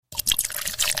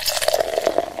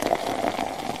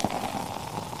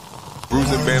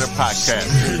Bruising Banner Podcast.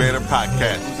 Bruising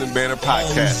Banner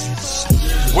Podcast.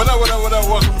 What up?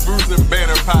 Welcome to Bruising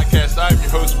Banner Podcast. I'm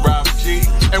your host, Rob G.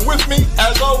 And with me,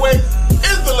 as always,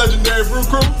 is the legendary Brew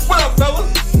Crew. What up, fellas?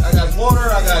 I got water,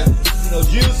 I got,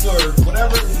 juice or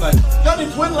whatever. Like, y'all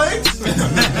need twin legs?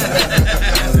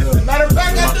 Matter of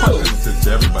fact, I do. To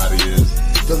everybody is,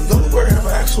 does Delaware have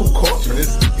an actual culture?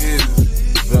 This is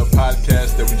the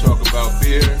podcast that we talk about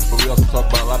beer, but we also talk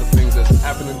about a lot of things that's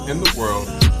happening in the world,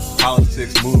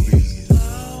 politics, movies,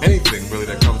 anything really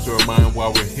that comes to our mind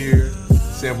while we're here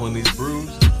sampling these brews.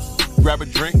 Grab a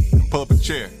drink and pull up a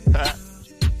chair.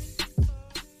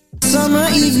 Summer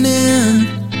evening,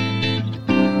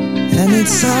 and it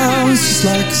sounds just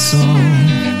like a song.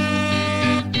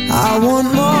 I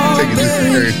want more,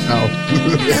 babe,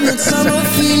 and that summer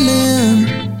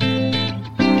feeling,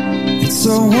 it's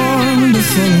so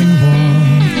wonderful and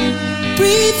warm.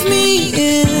 Breathe me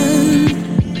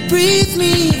in, breathe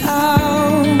me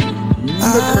out.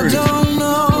 I don't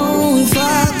know if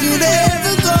I could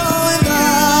ever go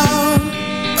without.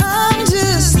 I'm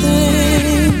just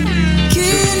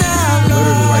thinking out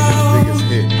loud.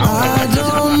 I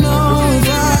don't know if I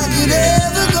could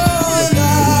ever go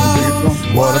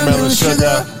without watermelon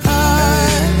sugar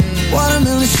high,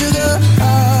 watermelon sugar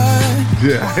high.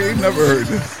 Yeah, I ain't never heard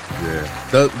this.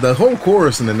 Yeah, the whole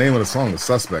chorus and the name of the song is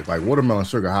suspect. Like watermelon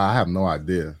sugar high, I have no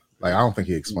idea. Like I don't think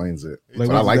he explains it. Like,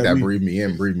 but I like that breathe me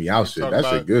in, breathe me out shit. That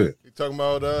shit good. You talking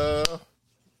about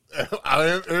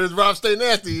here's Rob Stay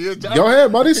Nasty. Go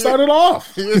ahead, buddy. Start it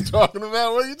off. You're talking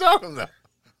about what are you talking about?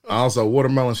 Also,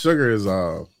 watermelon sugar is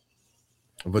vagina.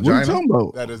 What are you talking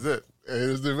about? That is it. It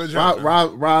is the vagina.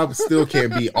 Rob still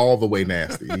can't be all the way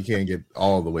nasty. He can't get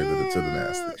all the way to the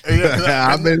nasty.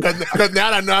 Yeah, because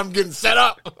now I know I'm getting set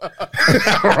up.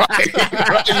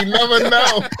 right. You never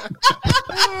know.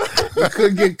 You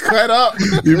could get cut up.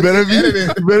 You better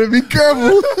be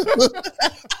careful.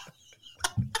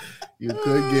 You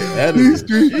could get edited.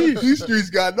 These streets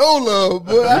got no love,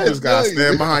 boy. I just gotta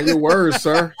stand behind your words,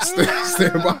 sir.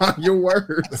 Stand behind your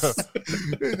words.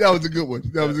 That was a good one.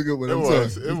 It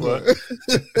was.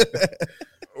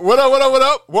 What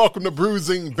up? Welcome to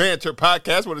Bruising Banter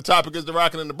Podcast, where the topic is the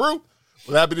rockin' and the brew.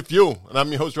 We're happy to fuel. And I'm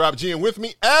your host, Rob G. And with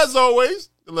me, as always,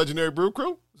 the legendary Brew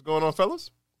Crew. What's going on,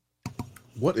 fellas?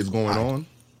 What is going on,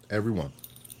 everyone?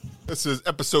 This is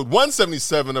episode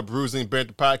 177 of Bruising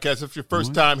Banter Podcast. If you're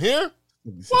first time here,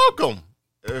 welcome.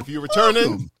 If you're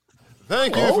returning,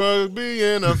 thank you for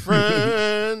being a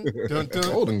friend. Dun, dun,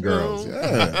 Golden Girls,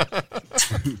 yeah.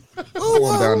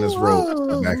 Going down this road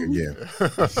and back again.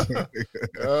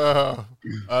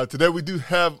 Today we do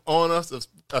have on us a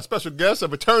special guest, a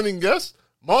returning guest,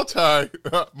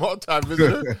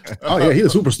 multi-visitor. Oh, yeah,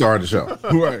 he's a superstar of the show.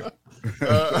 Right.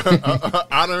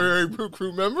 Honorary Brew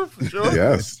Crew member, for sure.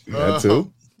 Yes, that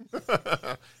too.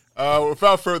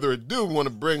 Without further ado, we want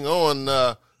to bring on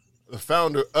the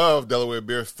founder of Delaware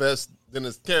Beer Fest,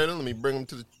 Dennis Carrington. Let me bring him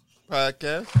to the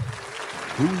podcast.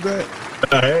 Who's that?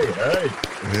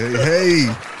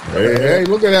 Hey,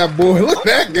 look at that boy. Look at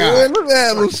that guy. Look at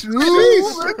that little shoes.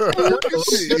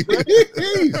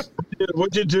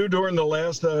 What'd you do during the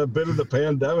last bit of the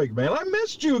pandemic, man? I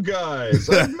missed you guys.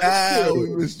 We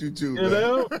missed you too. You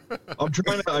know, I'm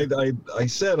trying to. I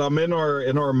said I'm in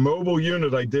our mobile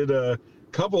unit. I did a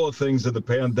couple of things in the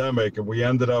pandemic, and we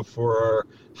ended up for our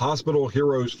Hospital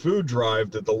Heroes food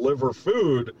drive to deliver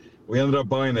food. We ended up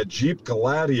buying a Jeep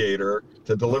Gladiator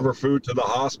to deliver food to the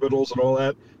hospitals and all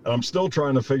that. And I'm still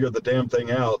trying to figure the damn thing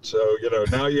out. So,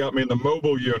 now you got me in the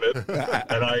mobile unit.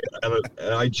 and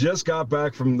I just got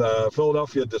back from the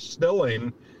Philadelphia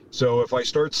distilling. So if I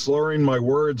start slurring my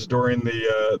words during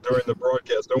the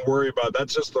broadcast, don't worry about it.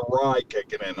 That's just the rye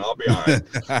kicking in. I'll be all right.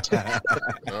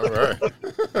 All right.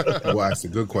 We'll ask the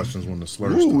good questions when the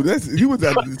slurs Ooh, start. he was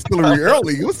at the distillery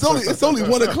early. It's only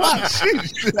 1 o'clock.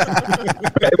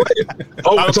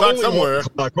 It's only somewhere.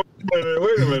 1 o'clock.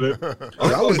 Wait a minute.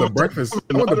 I went to breakfast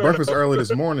early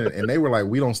this morning, and they were like,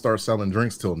 "We don't start selling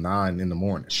drinks till 9 in the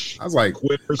morning." I was like,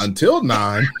 Quitters. "Until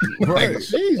 9?" Right. Like,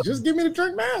 geez, just give me the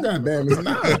drink now, goddamn! It's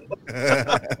 9.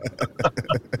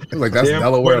 Like that's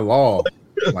Delaware law.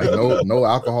 Like no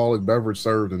alcoholic beverage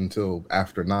served until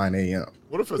after 9 a.m.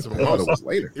 What if it's a I thought it mimosa? was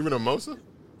later. Even a mimosa?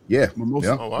 Yeah, Mimosa.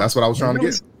 yeah. Oh, wow. That's what I was trying to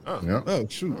get. Oh. Yeah. Oh,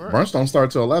 shoot. All right. Brunch don't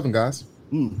start till 11, guys.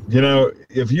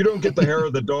 If you don't get the hair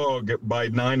of the dog by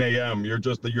 9 a.m., your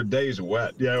day's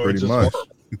wet. Yeah, Pretty much.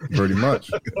 Pretty much.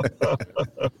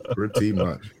 Pretty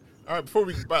much. All right, before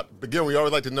we begin, we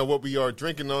always like to know what we are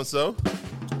drinking on. So,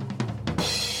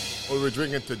 what we're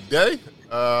drinking today,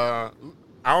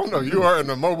 I don't know. You are in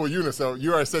the mobile unit, so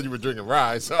you already said you were drinking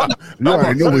rye. So You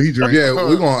already know what he drank. Yeah,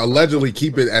 we're gonna allegedly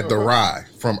keep it at the rye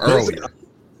from earlier.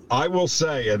 I will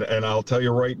say, and I'll tell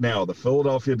you right now, the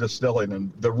Philadelphia Distilling,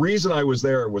 and the reason I was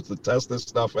there was to test this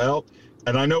stuff out.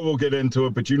 And I know we'll get into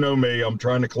it, but you know me, I'm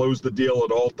trying to close the deal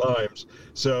at all times.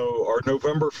 So our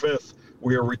November 5th,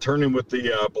 we are returning with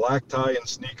the black tie and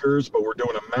sneakers, but we're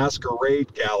doing a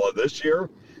masquerade gala this year.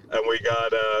 And we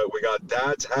got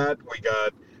Dad's Hat, we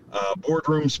got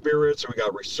Boardroom Spirits, we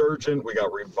got Resurgent, we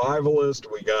got Revivalist,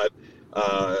 we got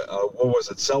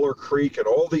Cellar Creek, and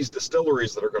all these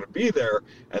distilleries that are going to be there.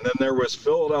 And then there was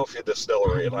Philadelphia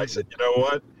Distillery, and I said, you know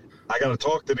what, I got to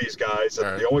talk to these guys.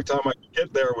 And the only time I could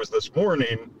get there was this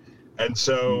morning, and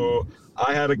so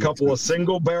I had a couple of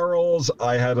single barrels,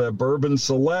 I had a bourbon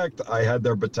select, I had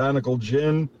their botanical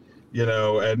gin, you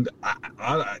know, and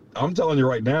I'm telling you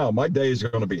right now, my days are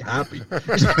going to be happy.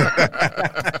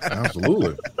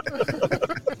 Absolutely.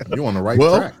 You're on the right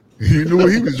track. You knew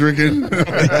what he was drinking.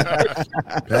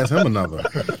 Pass him another.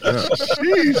 Yeah.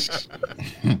 Sheesh.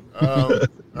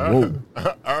 Whoa.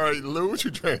 All right, Lou, what you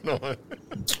drinking on?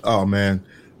 Oh man,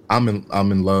 I'm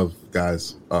in love,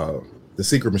 guys. The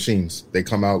Secret Machines, they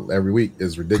come out every week,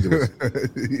 is ridiculous.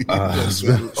 I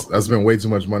spent way too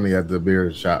much money at the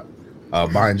beer shop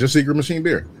buying just Secret Machine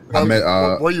beer.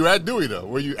 Were you at Dewey though?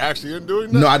 Were you actually in Dewey?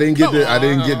 No, I didn't get there. I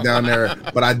didn't get down there,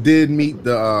 but I did meet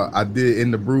I did in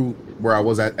the brew where I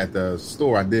was at the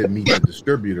store. I did meet the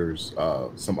distributors,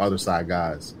 some other side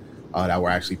guys that were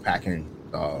actually packing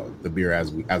the beer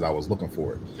as I was looking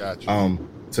for it. Gotcha.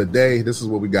 Today, this is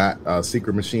what we got: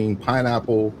 Secret Machine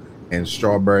pineapple and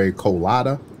strawberry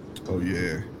colada. Oh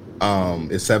yeah.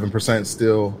 It's 7%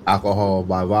 still, alcohol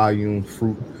by volume,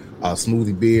 fruit,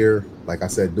 smoothie beer. Like I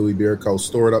said, Dewey Beer Co.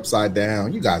 Store it upside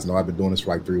down. You guys know I've been doing this for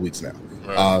like 3 weeks now.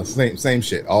 Right. Same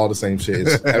shit, all the same shit.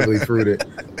 It's heavily fruited,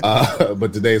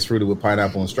 but today it's fruited with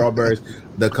pineapple and strawberries.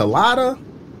 The colada,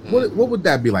 what would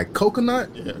that be like? Coconut?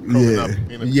 Yeah,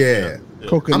 coconut. Yeah.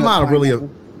 Coconut.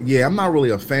 I'm not really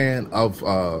a fan of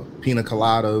pina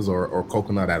coladas or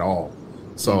coconut at all.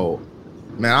 So,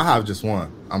 man, I have just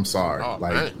one. I'm sorry. Oh,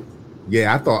 man.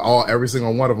 Yeah, I thought every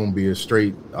single one of them be a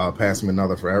straight pass me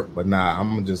another forever, but nah,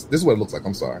 this is what it looks like.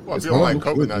 I'm sorry. Well, if you don't like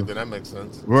coconut, then that makes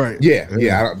sense. Right. Yeah.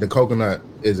 The coconut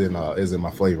is in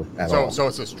my flavor at all. So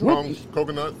it's a strong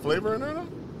coconut flavor in there, though?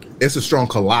 It's a strong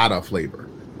colada flavor.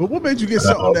 But what made you get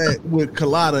something that with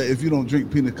colada if you don't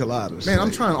drink pina coladas? Man, I'm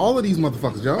trying all of these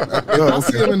motherfuckers, y'all. If I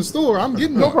see them in the store, I'm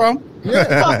getting no one. problem.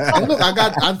 Yeah. And look,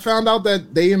 I found out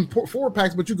that they import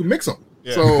 4-packs, but you can mix them.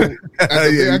 Yeah. So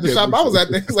at the shop I was at,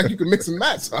 it's like you can mix and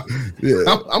match. So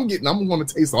I'm going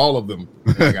to taste all of them.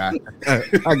 I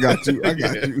got you.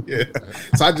 Yeah.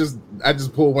 So I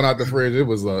just pulled one out the fridge. It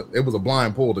was a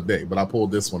blind pull today, but I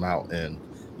pulled this one out, and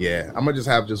yeah, I'm gonna just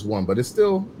have just one. But I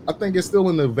think it's still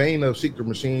in the vein of Secret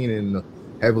Machine and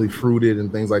heavily fruited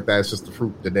and things like that. It's just the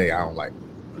fruit today I don't like.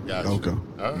 Gotcha. Okay.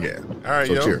 All right. Yeah. All right,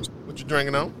 so yo. Cheers. What you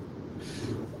drinking on?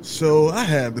 So I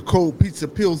have the cold pizza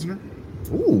Pilsner.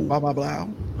 Ooh. Blah blah blah.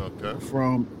 Okay.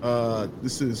 From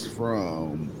this is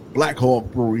from Black Hawk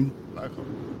Brewing. Black Hawk.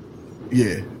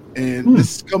 Yeah, and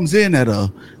this comes in at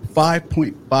a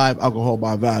 5.5 alcohol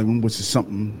by volume, which is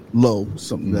something low,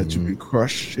 something that you can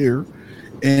crush here.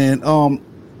 And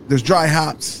there's dry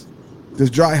hops. There's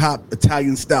dry hop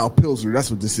Italian style Pilsner. That's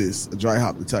what this is. A dry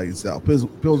hop Italian style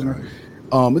Pilsner.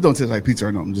 Right. It don't taste like pizza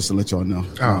or nothing, just to let y'all know.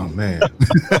 Oh man.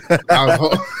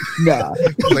 Nah.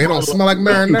 They don't smell like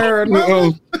marinara.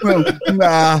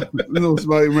 Nah. It don't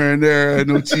smell like marinara,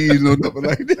 no cheese, no nothing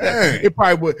like that. Dang. It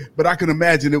probably would, but I can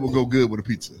imagine it would go good with a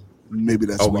pizza. Maybe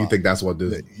that's why. You think that's what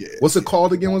this is? Yeah. What's it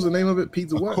called again? What's the name of it?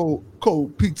 Pizza what?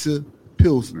 Cold pizza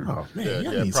Pilsner. Oh man,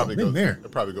 it probably goes there.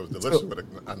 It probably goes delicious with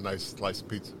a nice slice of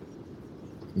pizza.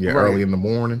 Yeah, right. Early in the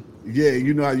morning. Yeah,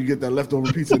 you know how you get that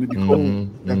leftover pizza and it be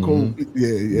cold. That cold.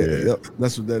 Yeah. Yep.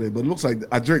 That's what that is. But it looks like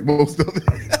I drink most of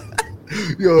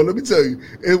it. Yo, let me tell you,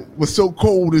 it was so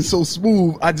cold and so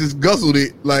smooth. I just guzzled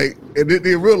it, and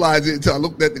didn't realize it until I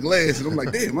looked at the glass, and I'm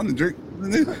like, damn, I didn't drink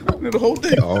the whole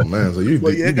thing. Oh man, so you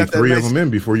get 3 of them in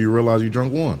before you realize you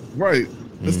drunk one. Right.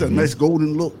 That's that nice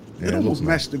golden look. It almost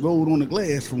matched the gold on the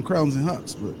glass from Crowns and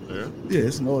Hops, but yeah,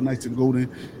 it's all nice and golden,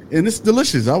 and it's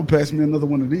delicious. I would pass me another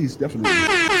one of these, definitely.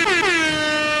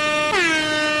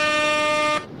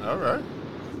 All right,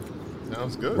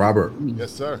 sounds good, Robert.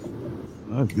 Yes, sir.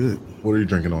 That's good. What are you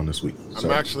drinking on this week?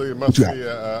 It must be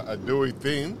a Dewey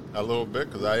theme a little bit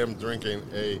because I am drinking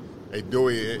a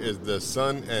Dewey. It is the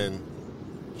Sun and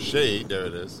Shade. There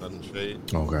it is, Sun and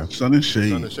Shade. Okay, Sun and Shade.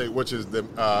 Sun and Shade, which is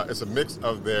it's a mix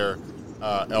of their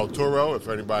El Toro. If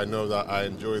anybody knows, I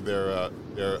enjoy their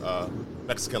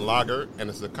Mexican lager, and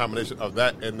it's a combination of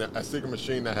that and a secret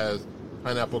machine that has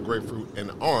pineapple, grapefruit, and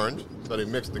orange. So they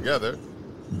mix together.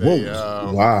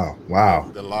 Wow.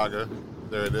 The lager,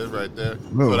 there it is right there.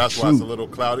 Oh, so that's why it's a little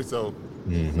cloudy. So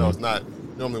it's not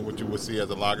normally what you would see as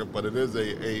a lager, but it is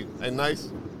a nice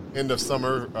end of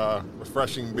summer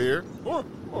refreshing beer, or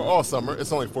all summer.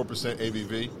 It's only 4%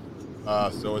 ABV.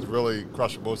 So it's really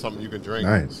crushable, something you can drink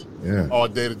all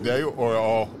day to day or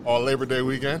all Labor Day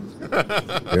weekend.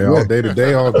 All day to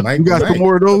day, all night. You got some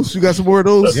more of those? You got some more of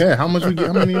those? Yeah, how many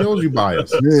of those you buy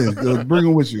us? Yeah, bring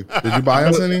them with you. Did you buy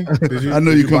us any? I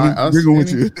know you buy come. Bring them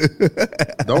with you.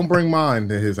 Don't bring mine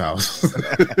to his house.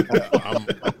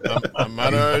 I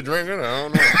might have drinking. I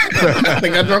don't know. I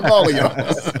think I drunk all of y'all.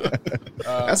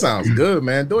 That sounds good,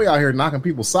 man. Dewey out here knocking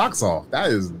people's socks off. That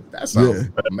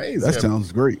sounds amazing. That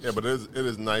sounds great. Yeah, but it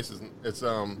is nice. It's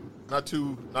not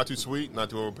too sweet, not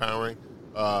too overpowering.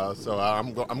 So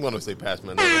I'm going to say pass,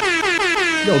 man.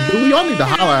 Yo, Dewey, y'all need to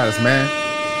holler at us, man.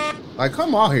 Like,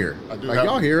 come on here.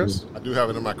 Y'all hear us. I do have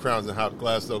it in my Crowns and Hops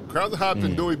glass. So Crowns and Hops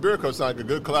and Dewey Beer Co. sound like a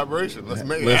good collaboration. Let's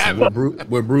make it happen.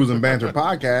 With Brews and Banter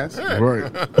Podcast, Right?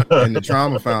 And the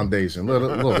Trauma Foundation.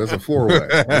 Look, it's a 4-way.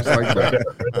 Just like that.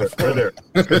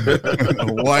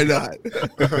 Why not?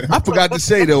 I forgot to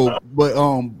say though, but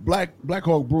Black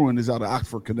Hawk Brewing is out of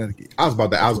Oxford, Connecticut. I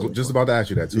was just about to ask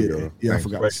you that too. Yeah, I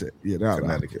forgot to say. Yeah, they're out of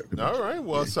Connecticut. All right.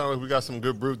 Well, it sounds like we got some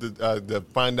good brews to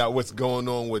find out what's going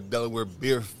on with Delaware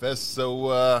Beer Fest.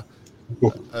 So,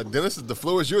 Dennis, the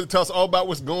floor is yours to tell us all about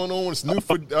what's going on with this new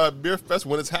Beer Fest,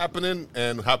 when it's happening,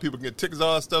 and how people can get tickets,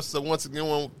 all that stuff. So, once again, I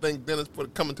want to thank Dennis for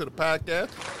coming to the podcast.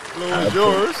 The floor is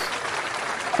yours.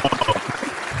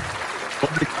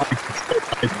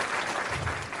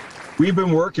 We've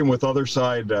been working with Other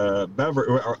Side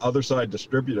Other Side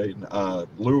Distributing.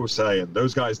 Lou was saying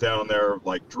those guys down there,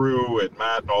 like Drew and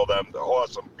Matt and all them, they're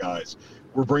awesome guys.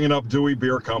 We're bringing up Dewey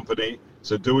Beer Company.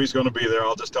 So Dewey's going to be there.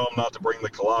 I'll just tell him not to bring the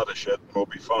colada shit, and we'll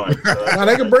be fine. No,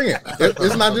 they can bring it. It's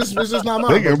just not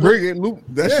mine. They can bring it. Luke,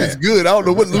 that shit's good. I don't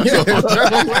know what Luke's talking about.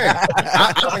 That's what I'm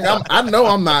saying. I know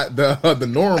I'm not the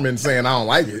Norman saying I don't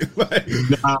like it. Like,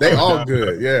 they all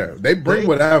good. Yeah, they bring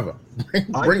whatever.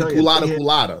 Bring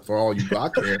colada for all you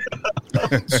got there.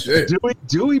 Shit.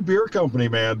 Dewey Beer Company,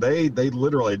 man, they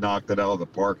literally knocked it out of the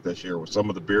park this year with some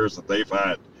of the beers that they've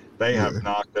had. They have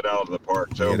knocked it out of the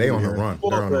park. So they on the run.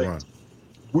 They're on the run.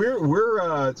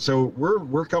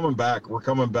 We're coming back. We're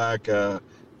coming back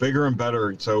bigger and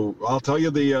better. So I'll tell you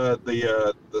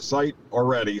the site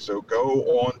already. So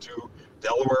go on to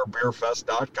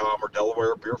DelawareBeerFest.com or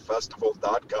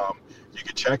DelawareBeerFestival.com. You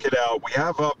can check it out.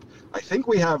 I think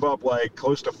we have up like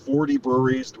close to 40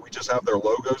 breweries. We just have their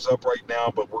logos up right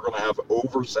now, but we're going to have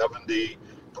over 70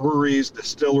 breweries,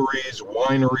 distilleries,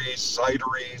 wineries,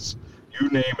 cideries, you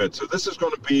name it. So this is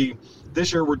going to be,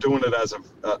 this year we're doing it as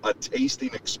a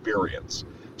tasting experience.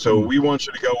 So we want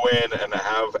you to go in and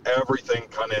have everything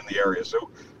kind of in the area. So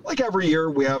like every year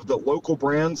we have the local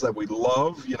brands that we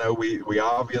love. You know, we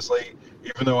obviously,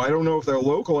 even though I don't know if they're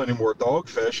local anymore,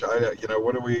 Dogfish,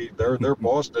 they're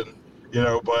Boston, you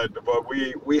know, but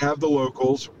we have the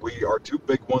locals. Our two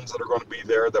big ones that are going to be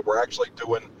there that we're actually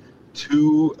doing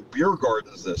 2 beer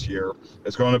gardens this year.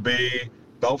 It's going to be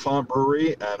Bellefonte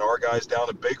Brewery and our guys down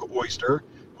at Big Oyster,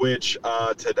 which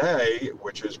today,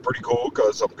 which is pretty cool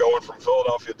because I'm going from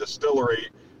Philadelphia Distillery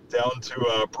down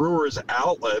to Brewers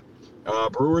Outlet.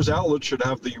 Brewers Outlet should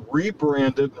have the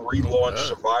rebranded and relaunched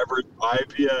Survivor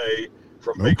IPA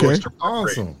from Big Oyster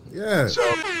Brewery. Awesome. Yeah. So,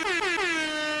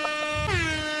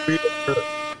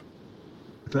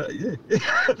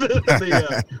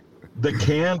 the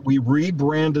can, we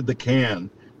rebranded the can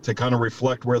to kind of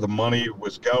reflect where the money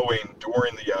was going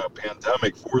during the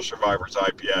pandemic for Survivor's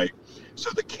IPA. So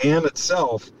the can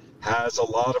itself has a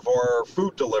lot of our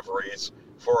food deliveries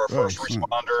for our first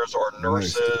responders, our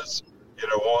nurses, you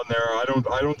know, on there. I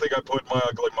don't think I put my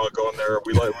ugly mug on there.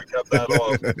 We kept that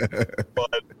off.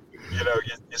 But you know,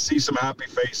 you see some happy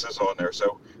faces on there.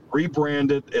 So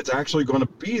rebranded. It's actually going to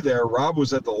be there. Rob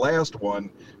was at the last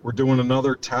one. We're doing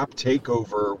another tap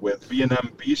takeover with V&M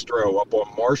Bistro up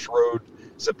on Marsh Road,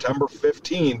 September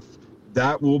 15th.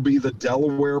 That will be the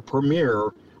Delaware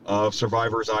premiere of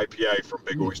Survivor's IPA from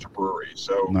Big Oyster Brewery.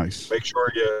 So nice. Make sure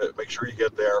you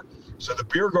get there. So the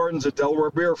beer gardens at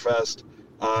Delaware Beer Fest,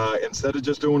 instead of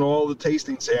just doing all the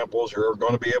tasting samples, you're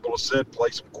going to be able to sit,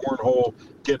 play some cornhole,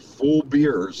 get full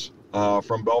beers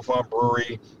from Bellefonte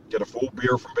Brewery, get a full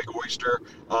beer from Big Oyster.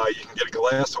 You can get a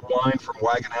glass of wine from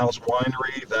Wagon House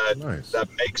Winery that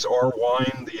makes our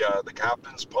wine, the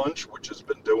Captain's Punch, which has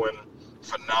been doing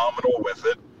phenomenal with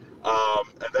it.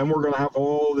 And then we're going to have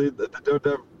all the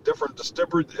different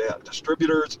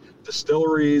distributors,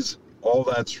 distilleries, all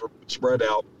that's spread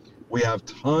out. We have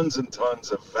tons and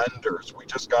tons of vendors. We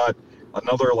just got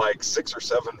another like 6 or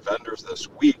 7 vendors this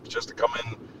week just to come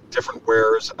in different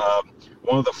wares.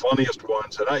 One of the funniest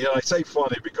ones, and I say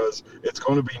funny because it's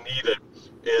going to be needed,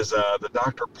 is the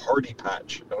Dr. Party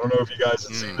Patch. I don't know if you guys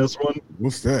have seen this one.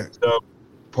 What's that? So,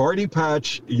 Party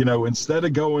Patch, instead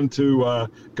of going to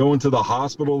the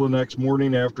hospital the next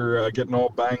morning after getting all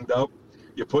banged up,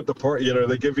 you put the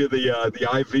they give you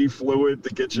the IV fluid to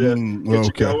get you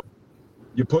going.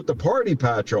 You put the Party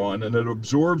Patch on, and it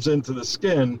absorbs into the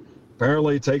skin.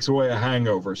 Apparently, it takes away a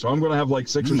hangover. So I'm going to have like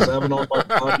 6 or 7 on my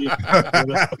body.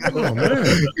 Oh, man.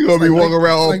 You're going to be walking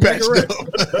around all patched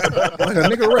up. Like a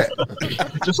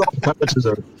niggerette. Just all patches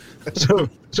of it.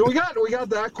 So we got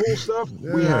that cool stuff.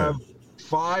 Yeah. We have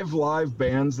 5 live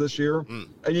bands this year. And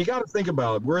you got to think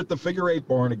about it. We're at the Figure 8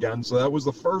 Barn again. So that was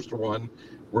the first one.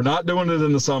 We're not doing it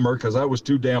in the summer because that was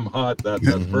too damn hot that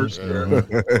first year.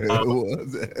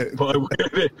 But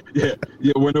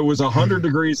when it was 100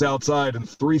 degrees outside and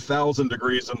 3,000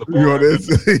 degrees in the barn.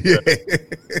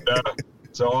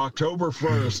 So October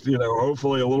 1st,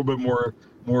 hopefully a little bit more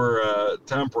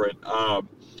temperate.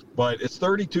 But it's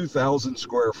 32,000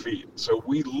 square feet. So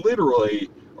we literally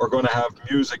are going to have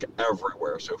music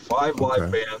everywhere. So 5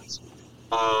 live bands.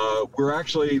 We're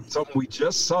actually something we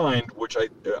just signed, which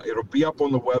it'll be up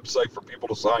on the website for people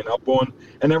to sign up on,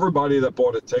 and everybody that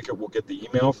bought a ticket will get the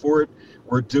email for it.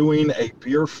 We're doing a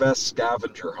Beer Fest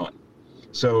scavenger hunt.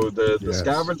 So the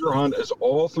scavenger hunt is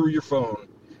all through your phone,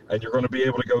 and you're going to be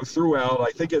able to go throughout.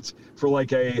 I think it's for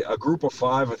like a group of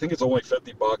 5. I think it's only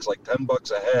 $50, like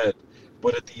 $10 a head.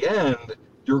 But at the end,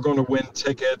 you're going to win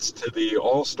tickets to the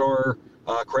All-Star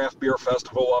Craft Beer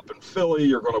Festival up in Philly.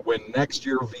 You're going to win next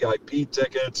year VIP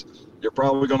tickets. You're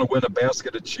probably going to win a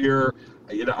basket of cheer.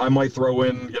 I might throw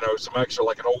in, some extra,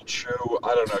 like an old shoe.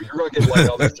 I don't know. You're going to get like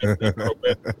other things to throw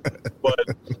in. But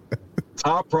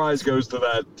top prize goes to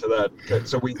that.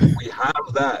 So we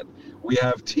have that. We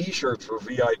have T-shirts for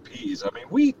VIPs. I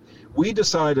mean, we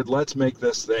decided let's make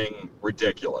this thing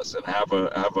ridiculous and have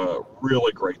a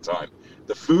really great time.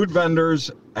 The food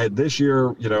vendors this year,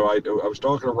 I was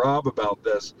talking to Rob about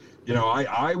this.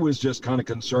 I was just kind of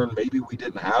concerned maybe we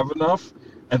didn't have enough.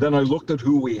 And then I looked at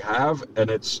who we have, and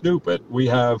it's stupid. We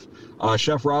have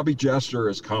Chef Robbie Jester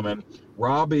is coming.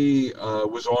 Robbie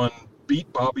was on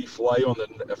Beat Bobby Flay on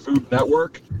the Food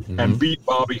Network and beat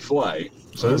Bobby Flay.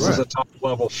 So this is a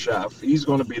top-level chef. He's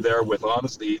going to be there with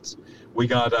Honest Eats. We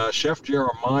got Chef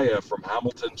Jeremiah from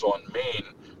Hamilton's on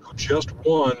Maine, who just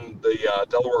won the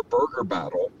Delaware Burger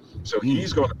Battle. So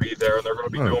he's going to be there, and they're going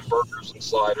to be doing burgers and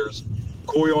sliders.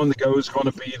 Koi on the Go is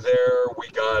going to be there. We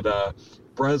got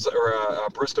Bristow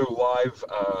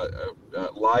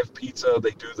Live Pizza.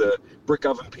 They do the brick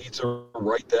oven pizza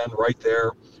right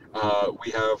there.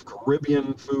 We have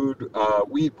Caribbean food.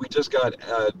 We just got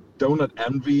Donut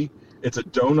Envy. It's a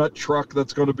donut truck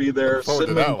that's going to be there.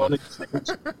 Cinnamon bunny.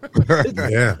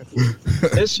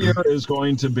 This year is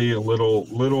going to be a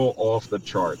little off the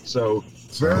chart. So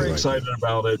very excited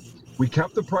about it. We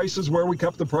kept the prices where we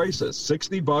kept the prices.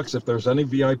 $60 if there's any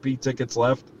VIP tickets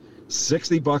left.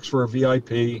 $60 for a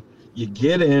VIP. You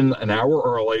get in an hour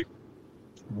early.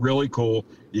 Really cool.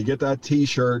 You get that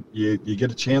T-shirt. You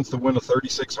get a chance to win a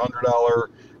 $3,600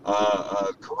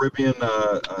 Caribbean.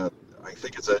 I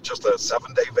think it's just a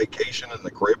 7-day vacation in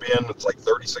the Caribbean. It's like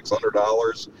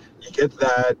 $3,600. You get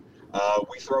that.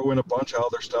 We throw in a bunch of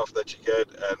other stuff that you get,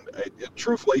 and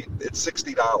truthfully, it's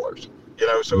 $60.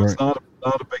 So it's not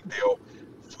a big deal.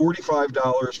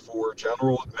 $45 for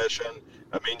general admission.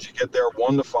 That means you get there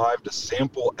 1 to 5 to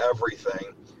sample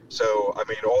everything. So I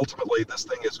mean, ultimately, this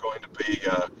thing is going to be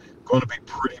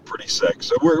pretty sick.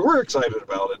 So we're excited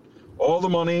about it. All the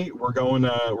money we're going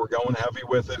heavy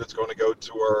with it. It's going to go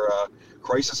to our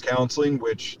crisis counseling,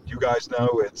 which you guys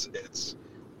know it's.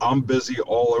 I'm busy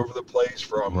all over the place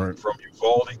from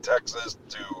Uvalde, Texas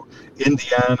to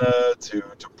Indiana to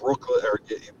Brooklyn.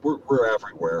 We're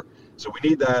everywhere. So we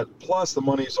need that. Plus, the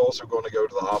money is also going to go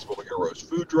to the Hospital Heroes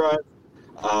Food Drive.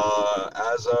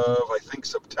 As of I think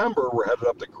September, we're headed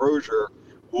up to Crozier.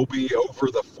 We'll be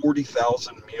over the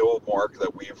 40,000 meal mark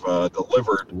that we've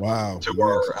delivered to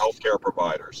our healthcare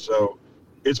providers. So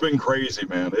it's been crazy,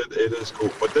 man. It is cool.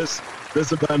 But this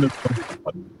event is going to be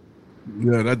fun.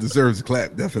 Yeah, that deserves a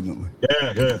clap, definitely.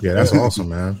 Yeah, that's awesome,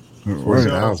 man.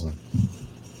 40,000.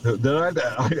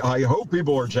 I hope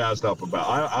people are jazzed up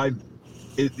about.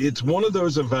 It's one of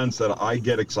those events that I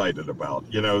get excited about.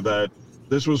 That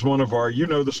this was one of our.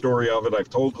 The story of it. I've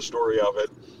told the story of it.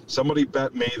 Somebody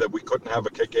bet me that we couldn't have a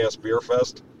kick-ass beer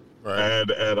fest,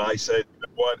 and I said, you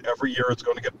know what? Every year it's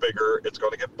going to get bigger. It's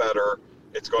going to get better.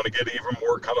 It's going to get even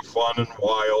more kind of fun and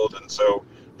wild, and so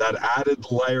that added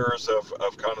layers of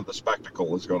kind of the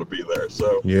spectacle is going to be there.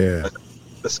 So yeah,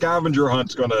 the scavenger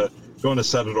hunt's going to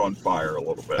set it on fire a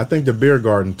little bit. I think the beer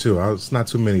garden too. It's not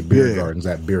too many beer gardens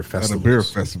at beer festivals. At a beer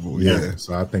festival, yeah.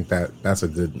 So I think that's a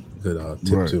good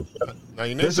tip too. Now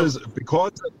you this is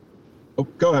because. Oh,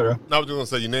 go ahead. No, I was just going to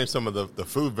say, you named some of the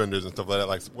food vendors and stuff like that.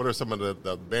 Like, what are some of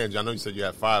the bands? I know you said you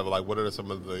had 5. But like, what are some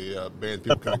of the bands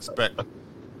people can expect at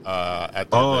that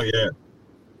event? Yeah.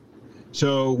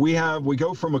 So we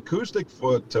go from acoustic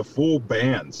to full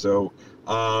band. So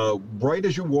right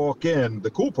as you walk in,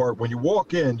 the cool part, when you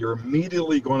walk in, you're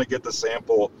immediately going to get the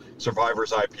sample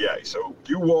Survivor's IPA. So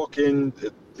you walk in,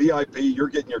 VIP, you're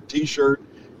getting your T-shirt,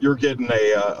 you're getting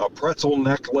a pretzel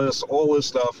necklace, all this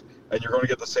stuff, and you're going to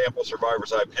get the sample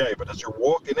Survivor's IPA. But as you're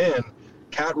walking in,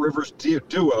 Cat Rivers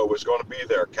Duo is going to be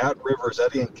there. Cat Rivers,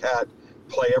 Eddie and Cat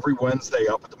play every Wednesday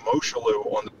up at the Moshaloo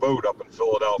on the boat up in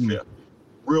Philadelphia.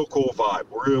 Real cool vibe.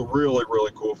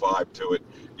 Really cool vibe to it.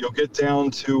 You'll get down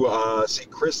to see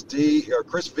Chris V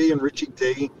and Richie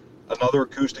D, another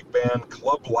acoustic band.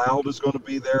 Club Loud is going to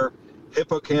be there.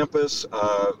 Hippocampus,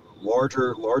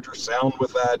 larger sound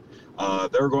with that.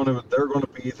 They're going to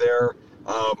be there.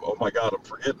 Oh my God, I'm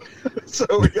forgetting. So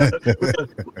we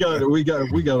got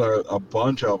a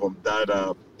bunch of them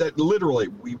that literally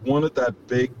we wanted that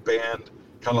big band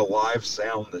kind of live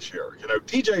sound this year. You know,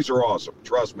 DJs are awesome.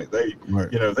 Trust me, they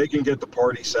can get the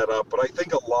party set up. But I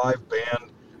think a live band,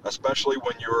 especially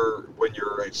when you're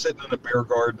sitting in a beer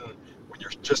garden, when you're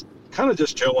just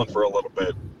chilling for a little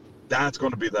bit, that's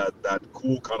going to be that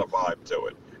cool kind of vibe to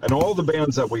it. And all the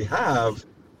bands that we have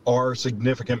are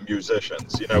significant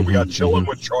musicians. You know, we got Chillin'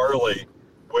 with Charlie,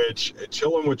 which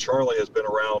Chillin' with Charlie has been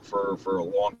around for a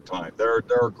long time. They're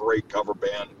a great cover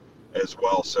band as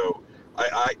well. So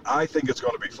I think it's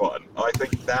going to be fun. I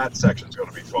think that section's going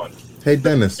to be fun. Hey,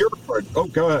 Dennis. Oh,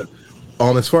 go ahead.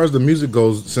 As far as the music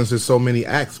goes, since there's so many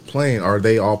acts playing, are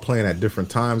they all playing at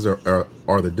different times, or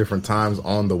are the different times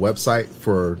on the website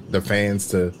for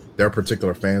their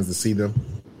particular fans to see them?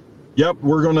 Yep,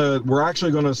 we're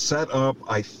actually gonna set up.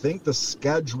 I think the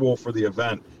schedule for the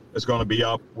event is going to be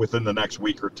up within the next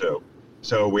week or two.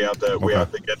 So we have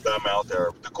to get them out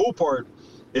there. The cool part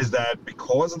is that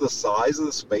because of the size of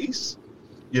the space,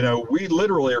 you know, we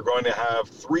literally are going to have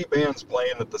 3 bands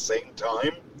playing at the same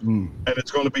time, and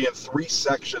it's going to be in 3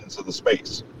 sections of the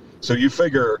space. So you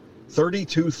figure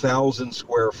 32,000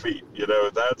 square feet. You know,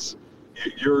 that's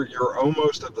you're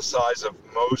almost at the size of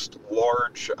most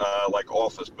large like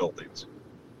office buildings.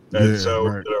 And you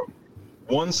know,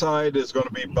 one side is going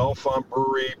to be Bellefonte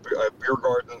Brewery, Beer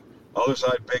Garden, other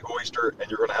side Big Oyster, and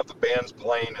you're going to have the bands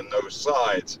playing in those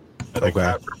sides, and then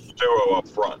Cat Rivers Duo up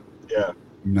front. Yeah.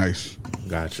 Nice.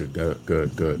 Gotcha. Good.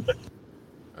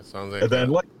 That sounds like. And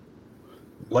then,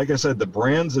 like I said, the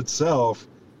brands itself,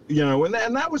 you know, and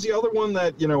that was the other one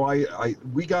that, you know,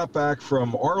 we got back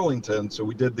from Arlington, so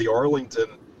we did the Arlington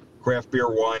Craft Beer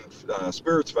Wine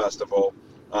Spirits Festival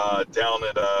down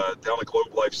at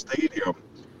Globe Life Stadium,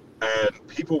 and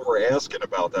people were asking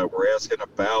about that. We're asking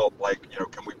about, like, you know,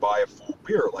 can we buy a full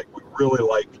beer? Like, we really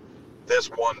like this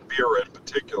one beer in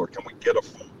particular. Can we get a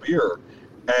full beer?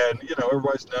 And, you know,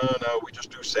 everybody's, no, we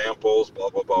just do samples, blah,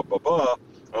 blah, blah, blah, blah.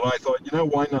 And I thought, you know,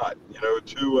 why not? You know,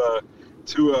 two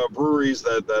breweries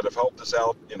that have helped us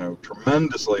out, you know,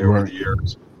 tremendously over the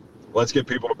years. Let's get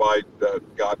people to buy the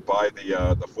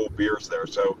full beers there.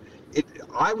 So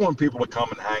I want people to come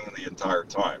and hang the entire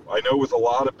time. I know with a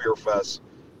lot of beer fests,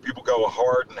 people go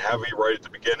hard and heavy right at the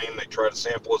beginning. They try to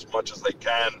sample as much as they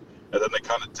can, and then they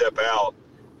kind of dip out.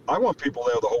 I want people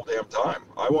there the whole damn time.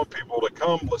 I want people to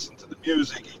come, listen to the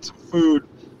music, eat some food,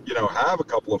 you know, have a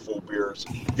couple of full beers,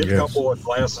 get a couple of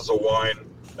glasses of wine,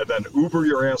 and then Uber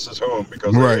your asses home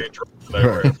because they ain't driving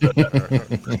anywhere.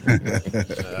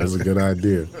 That's a good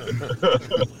idea.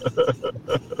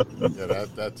 Yeah,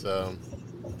 that's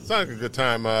sounds like a good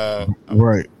time.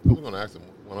 Right. I was going to ask him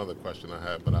one other question I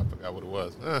had, but I forgot what it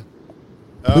was.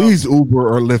 Please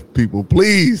Uber or Lyft people.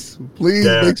 Please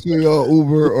make sure y'all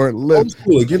Uber or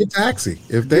Lyft. Get a taxi.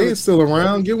 If they still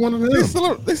around, get one of them.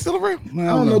 They still around? I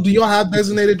don't know. Do y'all have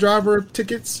designated driver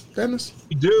tickets, Dennis?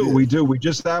 We do.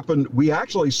 We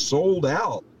actually sold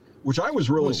out, which I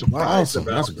was really surprised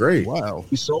about. That's great. Wow.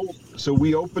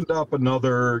 We opened up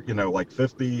another, you know, like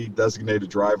 50 designated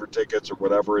driver tickets or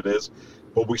whatever it is,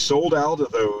 but we sold out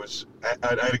of those.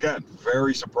 And again,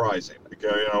 very surprising. You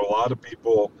know, a lot of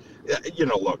people, you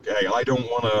know, look, hey,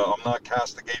 I'm not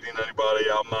castigating anybody.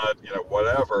 I'm not, you know,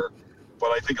 whatever.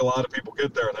 But I think a lot of people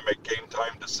get there and they make game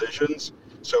time decisions.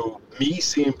 So me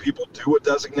seeing people do a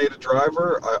designated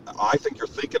driver, I think you're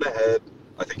thinking ahead.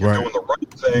 I think you're doing the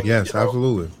right thing. Yes,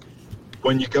 absolutely.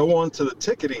 When you go onto the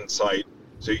ticketing site,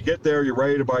 so you get there, you're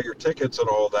ready to buy your tickets and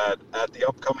all that at the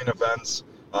upcoming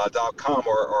events.com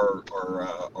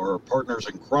or partners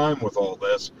in crime with all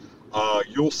this,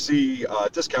 you'll see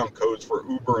discount codes for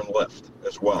Uber and Lyft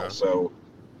as well. So,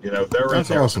 they're that's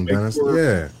in there. Awesome, Dennis.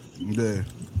 Yeah.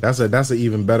 That's an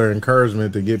even better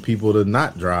encouragement to get people to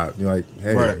not drive. You're like,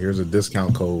 hey, here's a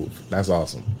discount code. That's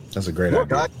awesome. That's a great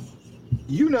idea.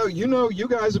 You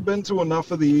guys have been to enough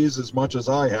of these as much as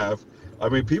I have. I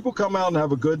mean, people come out and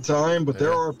have a good time, but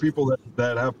there are people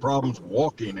that have problems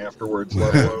walking afterwards,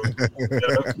 let alone,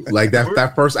 like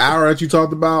that first hour that you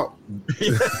talked about.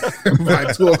 By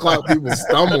 2:00, people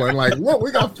stumbling. Like, look,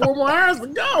 we got 4 more hours to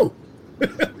go.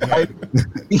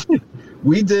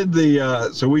 We did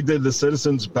the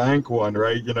Citizens Bank one,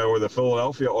 right? Or the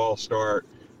Philadelphia All-Star,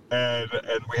 and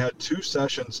we had 2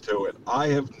 sessions to it. I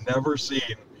have never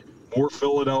seen more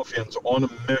Philadelphians on a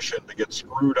mission to get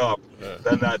screwed up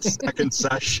than that second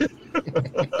session. But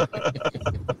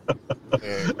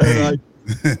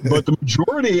the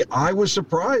majority, I was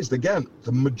surprised. Again,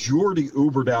 the majority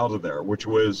Ubered out of there, which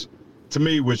was, to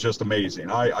me, was just amazing.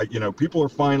 People are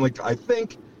finally, I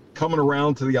think, coming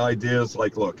around to the ideas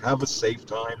like, look, have a safe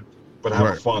time, but have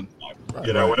a fun time.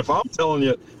 And if I'm telling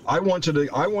you, I want you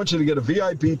to get a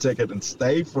VIP ticket and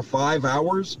stay for 5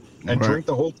 hours and drink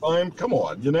the whole time. Come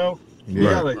on, you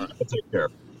gotta take care.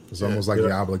 It's almost like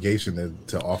the obligation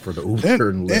to offer the Uber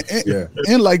and Lyft.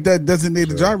 And like that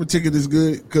designated driver ticket is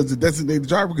good because the designated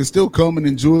driver can still come and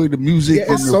enjoy the music.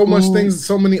 Yeah, and so much things,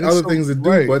 so many other things to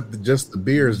do, but just the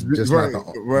beer is just not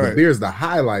the beer is the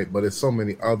highlight, but it's so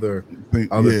many other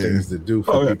things to do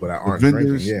for people that aren't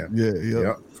drinking.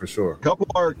 Yeah, for sure. Couple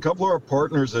of our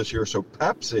partners this year. So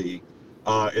Pepsi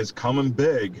is coming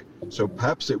big. So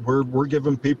Pepsi, we're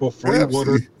giving people free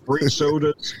water, free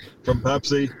sodas from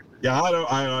Pepsi. Yeah, hey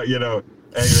man,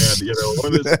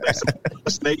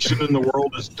 this nation in the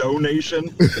world is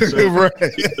donation. So,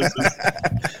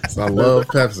 so I love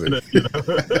Pepsi.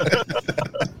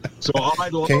 So I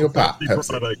love King of Pop Pepsi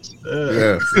products.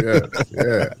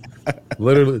 Yes.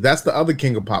 Literally, that's the other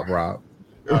King of Pop, Rob.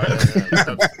 We'll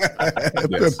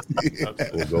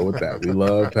go with that. We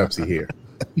love Pepsi here.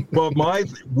 But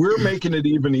we're making it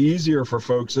even easier for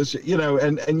folks. This,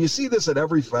 and you see this at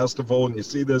every festival, and you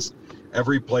see this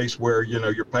every place where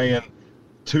you're paying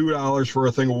 $2 for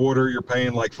a thing of water, you're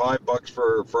paying like $5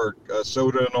 for a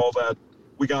soda and all that.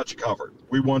 We got you covered.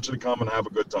 We want you to come and have a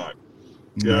good time.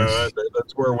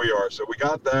 That's where we are. So we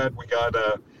got that. We got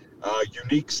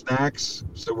unique snacks.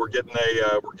 So we're getting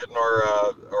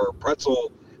our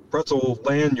pretzel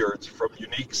lanyards from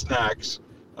Unique Snacks.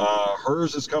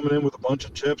 Hers is coming in with a bunch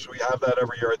of chips. We have that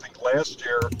every year. I think last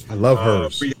year I love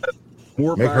hers. We had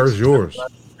more. Make hers yours.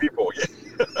 People,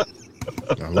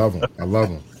 I love them. I love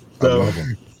them.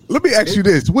 Let me ask you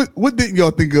this: what didn't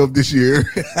y'all think of this year?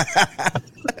 I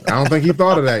don't think he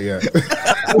thought of that yet.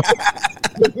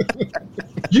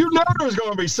 There's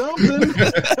going to be something.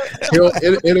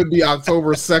 It'll be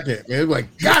October 2nd. Man, like,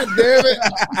 God damn it.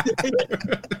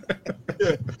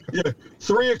 Yeah.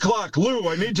 3:00, Lou,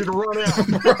 I need you to run out.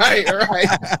 Right.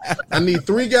 I need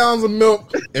 3 gallons of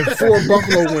milk and 4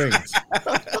 buffalo wings.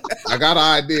 I got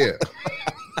an idea.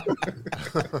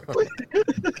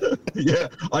 Yeah,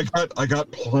 I got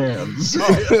plans.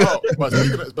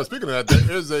 But speaking of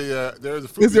that, there is a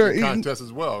food contest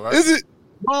as well, right? Is it?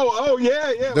 Oh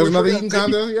yeah. There's another eating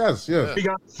contest. Yes. We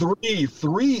got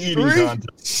three eating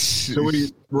contests. So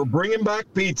we're bringing back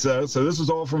pizza. So this is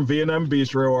all from V&M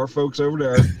Bistro, our folks over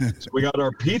there. So we got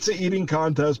our pizza eating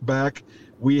contest back.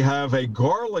 We have a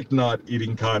garlic nut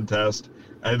eating contest.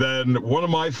 And then one of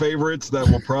my favorites that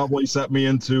will probably set me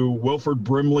into Wilford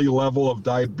Brimley level of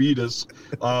diabetes,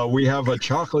 we have a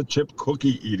chocolate chip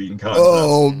cookie eating contest.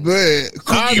 Oh, man.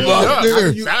 Cookie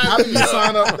Monster. How do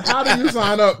you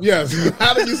sign up? Yes.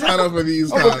 How do you sign up for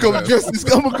these contests? I'm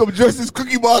going to come dressed as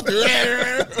Cookie Monster.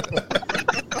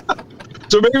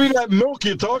 So maybe that milk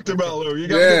you talked about, Lou.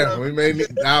 We made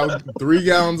now 3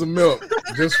 gallons of milk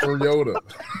just for Yoda.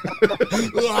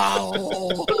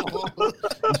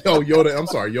 Yoda. I'm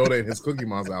sorry, Yoda in his Cookie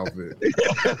Monster outfit.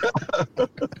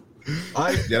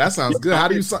 That sounds good. How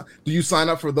do you sign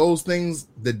up for those things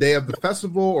the day of the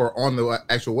festival or on the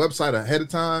actual website ahead of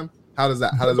time? How does it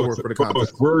work for the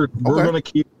contest? We're going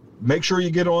to make sure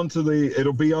you get onto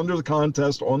it'll be under the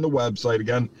contest on the website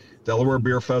again.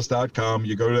 DelawareBeerFest.com.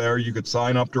 You go there. You could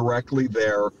sign up directly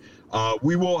there.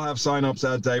 We will have sign-ups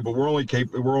that day, but we're only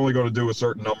going to do a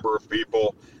certain number of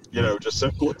people. Just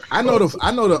simply. I know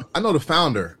the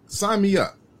founder. Sign me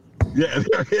up. Yeah.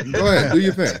 Go ahead, do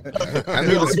your thing. I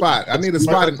need a spot. I need a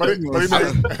spot.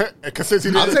 Since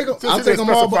he I'll take them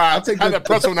all. I'll take the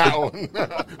pretzel now.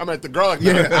 I'm at the garlic.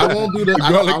 Yeah, I won't do the.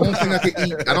 I don't think I could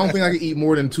eat. I don't think I could eat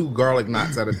more than 2 garlic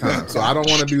knots at a time. So I don't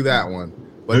want to do that one.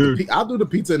 But I'll do the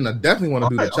pizza, and I definitely want to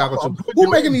do the chocolate chip. Who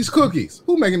making these cookies?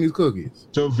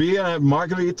 So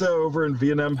Margarita over in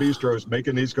Vietnam Bistro is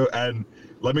making these and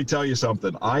let me tell you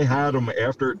something. I had them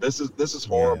after this is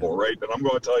horrible, right? And I'm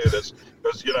going to tell you this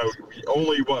because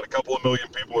only a couple of million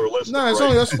people are listening. No, it's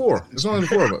only us 4. It's only the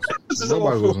 4 of us.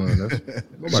 Nobody was listening to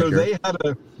this. So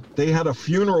they had a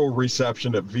funeral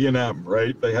reception at Vietnam,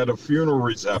 right? They had a funeral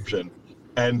reception,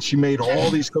 and she made all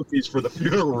these cookies for the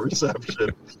funeral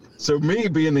reception. So me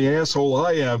being the asshole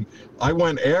I am, I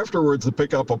went afterwards to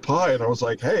pick up a pie, and I was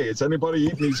like, "Hey, is anybody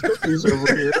eating these cookies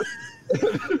over here?"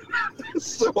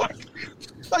 So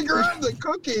I grabbed the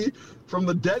cookie from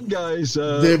the dead guy's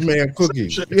dead man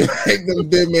cookies. Them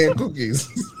dead man cookies.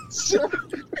 So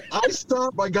I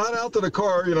stopped. I got out to the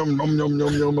car. I'm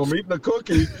eating a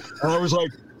cookie, and I was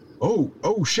like,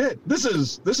 "Oh shit! This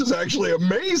is actually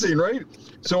amazing, right?"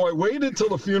 So I waited till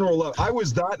the funeral left. I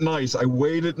was that nice. I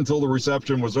waited until the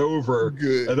reception was over,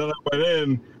 and then I went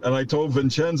in and I told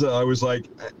Vincenza, I was like,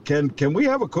 "Can we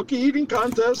have a cookie eating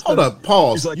contest?" Hold up,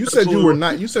 pause. Like, you said you were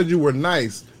not. You said you were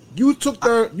nice. You took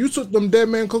them dead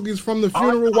man cookies from the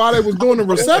funeral while they was doing the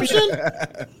reception?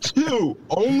 2,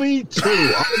 only 2.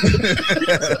 I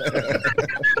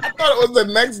thought it was the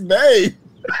next day.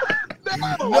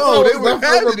 No, they were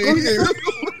having cookies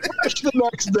the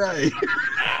next day.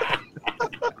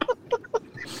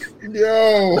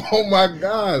 Yo, oh my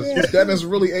gosh. Dennis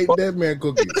really ate dead man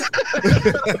cookies.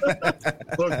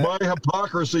 Look, my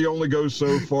hypocrisy only goes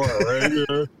so far, right?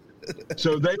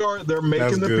 So they're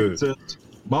making the pizzas.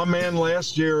 My man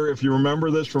last year, if you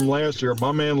remember this from last year,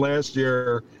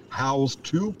 housed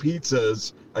 2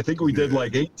 pizzas. I think we did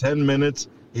like 8-10 minutes.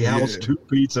 He housed 2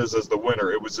 pizzas as the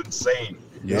winner. It was insane.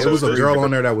 Yeah, so it was a girl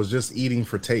on there that was just eating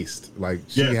for taste. Like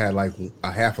she had like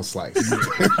a half a slice. She was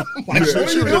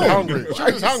hungry. She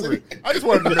was hungry. I just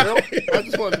wanted the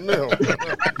meal.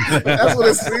 That's what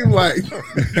it seemed like.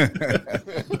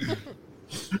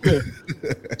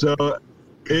 So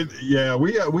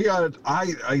we got.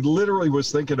 I literally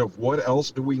was thinking of what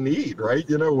else do we need, right?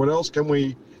 What else can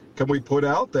we put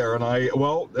out there?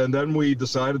 And then we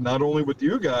decided not only with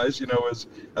you guys,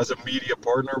 as a media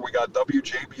partner, we got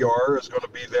WJBR is going to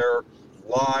be there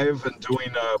live and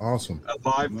doing a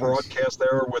live broadcast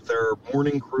there with their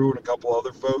morning crew and a couple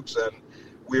other folks. And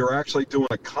we are actually doing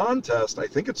a contest. I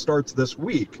think it starts this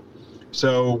week.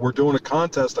 So we're doing a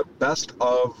contest of Best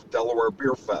of Delaware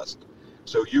Beer Fest.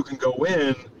 So you can go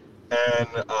in and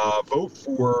vote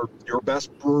for your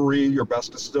best brewery, your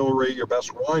best distillery, your best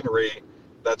winery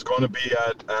that's going to be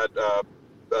at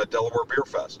Delaware Beer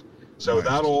Fest. So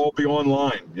that'll all be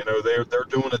online. They're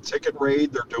doing a ticket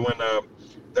raid. They're doing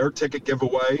their ticket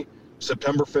giveaway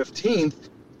September 15th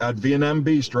at Vietnam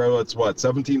Bistro. It's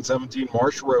 1717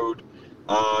 Marsh Road.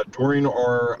 During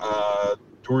our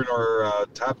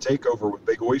tap takeover with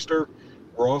Big Oyster,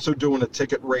 we're also doing a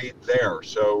ticket raid there.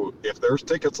 So if there's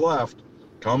tickets left,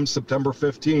 come September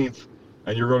 15th,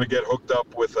 and you're going to get hooked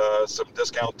up with some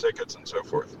discount tickets and so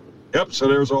forth. Yep. So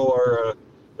there's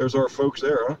our folks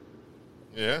there, huh?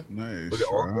 Yeah. Nice.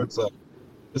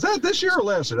 Is that this year or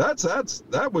last year? That's last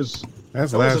year. That was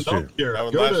last year.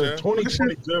 Go to last year?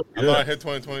 2022. I thought I hit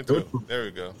 2022. There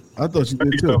we go. I thought you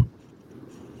did too.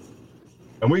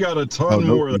 And we got a ton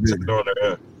more that's on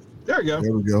there. There you go.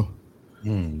 There we go.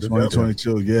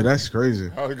 2022. Yeah, that's crazy.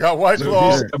 Oh, we got White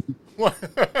Claw. For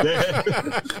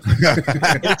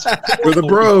the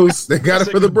bros. They got it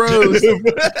for the bros.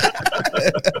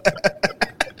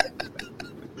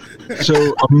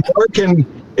 So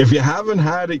if you haven't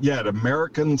had it yet,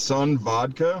 American Sun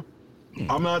Vodka,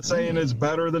 I'm not saying it's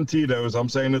better than Tito's. I'm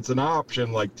saying it's an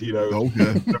option like Tito's.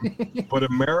 Okay. But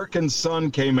American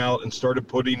Sun came out and started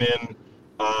putting in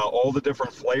all the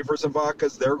different flavors of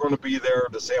vodkas. They're going to be there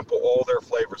to sample all their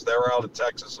flavors. They're out of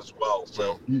Texas as well.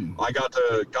 So I got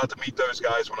to meet those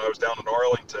guys when I was down in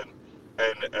Arlington,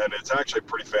 and it's actually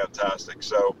pretty fantastic.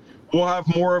 So we'll have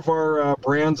more of our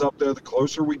brands up there the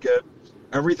closer we get.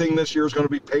 Everything this year is going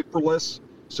to be paperless.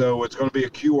 So it's going to be a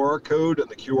QR code, and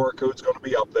the QR code is going to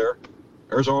be up there.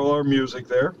 There's all our music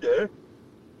there. Yeah.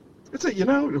 It's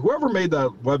whoever made that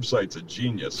website's a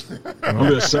genius. I'm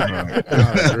just saying.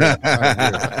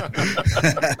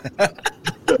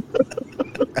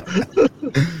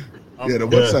 The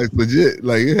website's legit.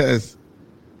 Like it has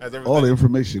all the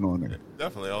information on there.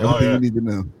 Definitely. Everything you need to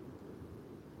know.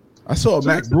 I saw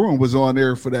Mac Brewing was on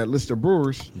there for that list of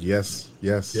brewers. Yes.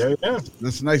 Yeah.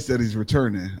 That's nice that he's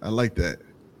returning. I like that.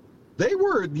 they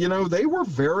were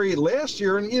very last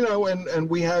year, and and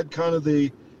we had kind of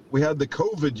the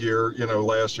COVID year,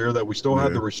 last year that we still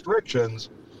had the restrictions,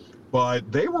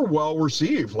 but they were well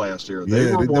received last year.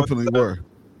 They definitely were.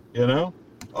 Even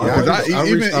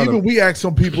we asked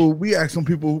some people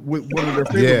what one of their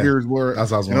favorite beers were,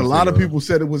 and a lot of people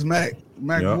said it was Mac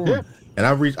Brewing. Yeah. And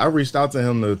I reached out to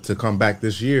him to come back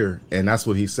this year, and that's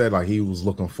what he said. Like, he was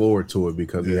looking forward to it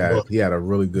because he had a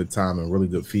really good time and really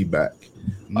good feedback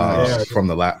from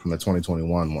the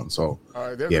 2021 one. So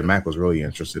Mac was really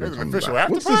interested in coming back.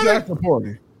 What's this after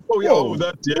party? So we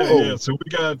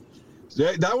got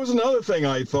that was another thing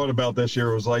I thought about this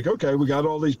year. It was like, okay, we got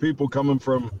all these people coming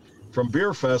from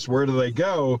Beer Fest. Where do they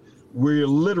go? We're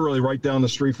literally right down the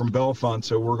street from Bellefonte,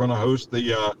 so we're going to host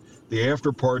the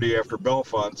after party after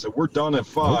Bellefonte. So we're done at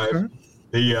 5. Okay.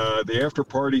 The after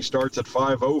party starts at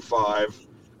 5:05,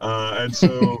 and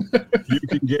so you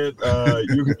can get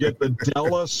the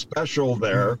Della Special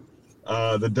there.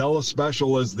 The Della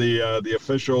Special is the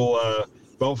official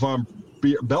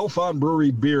Bellefonte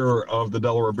Brewery beer of the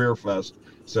Delaware Beer Fest.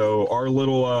 So our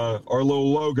little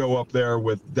logo up there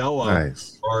with Della,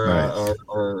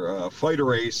 our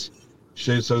fighter ace.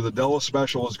 So the Della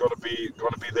Special is going to be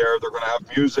there. They're going to have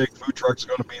music. Food truck's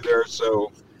going to be there.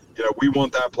 So, we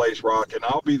want that place rocking.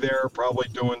 I'll be there probably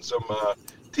doing some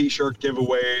T-shirt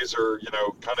giveaways or,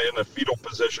 kind of in a fetal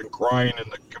position crying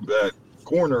in the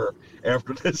corner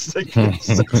after this thing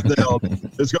sits down.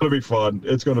 It's going to be fun.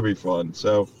 It's going to be fun.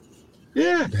 So,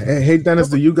 yeah. Hey, Dennis,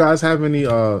 do you guys have any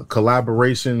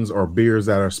collaborations or beers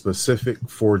that are specific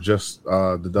for just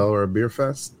the Delaware Beer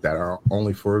Fest that are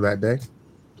only for that day?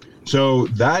 So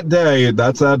that day,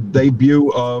 that's that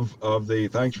debut of the,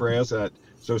 thanks for asking that.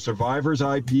 So Survivors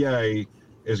IPA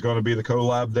is going to be the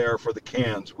collab there for the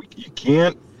cans.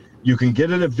 You can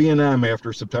get it at V&M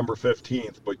after September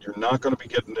 15th, but you're not going to be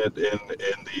getting it in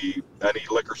any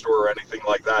liquor store or anything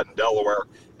like that in Delaware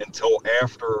until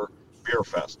after Beer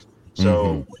Fest.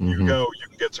 So when you go, you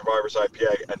can get Survivors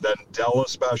IPA, and then Della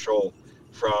Special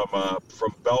from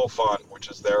Bellefonte, which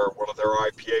is one of their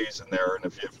IPAs in there. And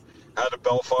if you've had a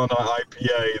Bellefonte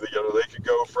IPA, they could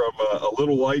go from a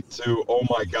little light to, oh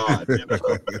my God,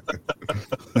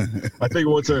 I think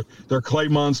their Clay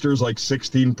Monster's like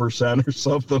 16% or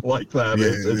something like that.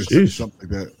 It's something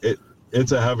like that.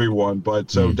 It's a heavy one,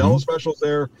 but so Della Special's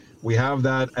there. We have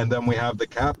that, and then we have the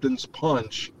Captain's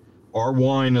Punch. Our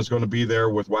wine is going to be there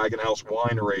with Wagon House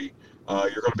Winery.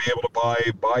 You're going to be able to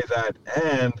buy that,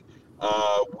 and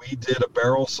we did a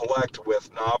barrel select with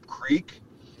Knob Creek.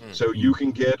 So you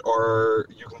can get our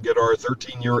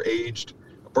 13-year aged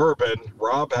bourbon.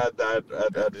 Rob had that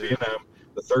at V&M.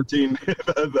 The 13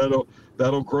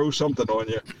 that'll grow something on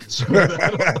you. So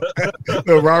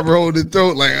Rob rolled the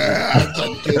throat like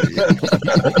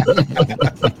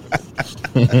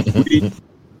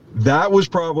that was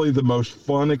probably the most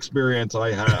fun experience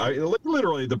I had.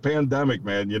 Literally the pandemic,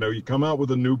 man. You come out with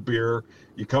a new beer,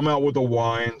 you come out with a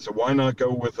wine, so why not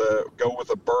go with a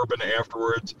bourbon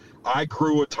afterwards? I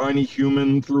grew a tiny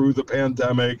human through the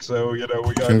pandemic, so we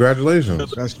got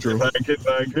congratulations. That's true. Thank you,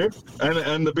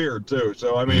 and the beard too.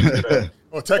 So I mean,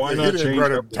 well, technically, he didn't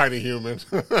grow a tiny human.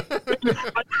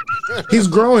 He's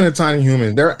growing a tiny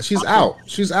human. She's out.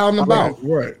 She's out and about.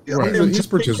 Right. He's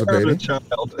participating.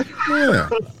 Yeah.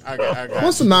 I got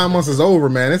Once the 9 months is over,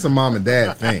 man, it's a mom and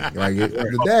dad thing. Like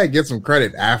the dad gets some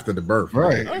credit after the birth.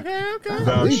 Right.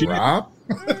 Okay. Rob.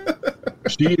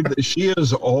 She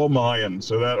is all mine.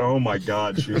 So that, oh my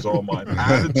God, she's all mine.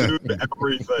 Attitude,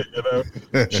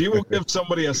 everything. She will give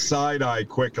somebody a side eye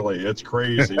quickly. It's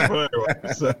crazy. But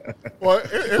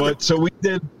anyway, so we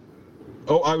did.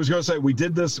 Oh, I was going to say we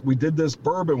did this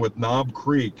bourbon with Knob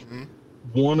Creek,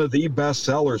 one of the best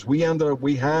sellers. We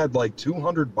had like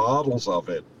 200 bottles of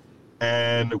it,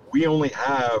 and we only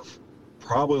have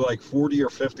probably like 40 or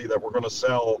 50 that we're going to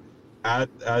sell at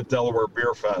Delaware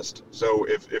Beer Fest. So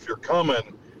if you're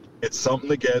coming, it's something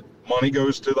to get. Money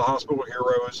goes to the Hospital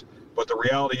Heroes, but the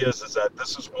reality is that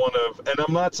this is one of, and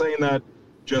I'm not saying that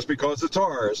just because it's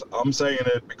ours. I'm saying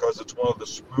it because it's one of the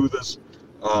smoothest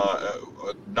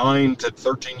 9 to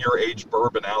 13-year aged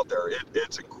bourbon out there.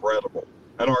 It's incredible.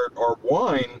 And our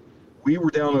wine, we were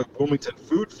down at Wilmington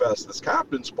Food Fest, this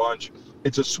Captain's Punch.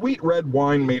 It's a sweet red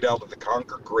wine made out of the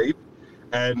Concord grape.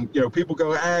 And, people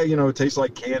go, it tastes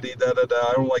like candy,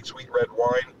 I don't like sweet red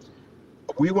wine.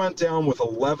 We went down with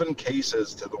 11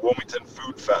 cases to the Wilmington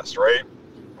Food Fest, right?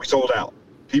 We sold out.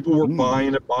 People were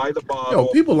buying it by the bottle.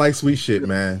 Yo, people like sweet shit,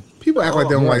 man. People act like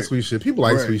they don't like sweet shit. People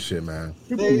like sweet shit, man.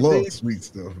 People love sweet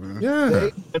stuff, man. Yeah.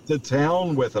 They went to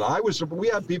town with it. We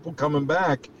had people coming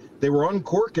back. They were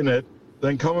uncorking it,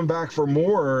 then coming back for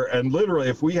more. And literally,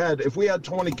 if we had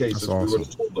 20 cases, we would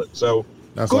have sold it. So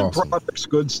That's good awesome. products,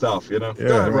 good stuff. You know. Yeah,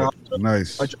 Go ahead, right. Rob.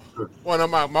 Nice. Well, no,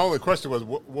 my only question was,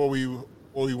 will we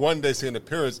one day see an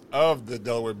appearance of the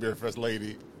Delaware Beer Fest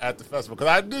lady at the festival? Because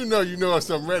I do know you know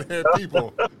some red-haired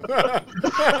people. That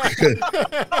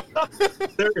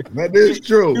is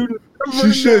true.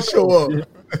 She should show up.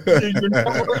 You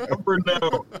never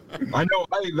know. I know.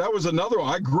 That was another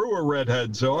one. I grew a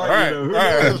redhead, so who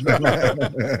knows?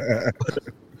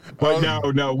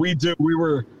 But no, we do. We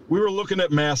were looking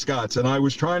at mascots, and I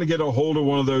was trying to get a hold of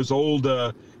one of those old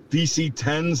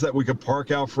DC-10s that we could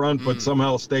park out front, but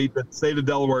somehow the state of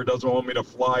Delaware doesn't want me to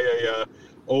fly a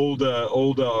old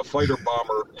fighter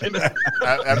bomber.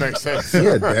 That makes sense.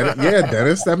 Yeah,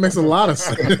 Dennis, that makes a lot of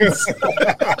sense.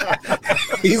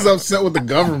 He's upset with the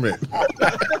government.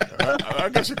 I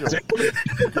guess you could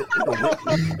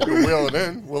wheel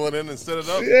it in and set it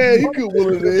up. Yeah, you could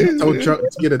wheel it in.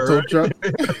 Get a tow truck.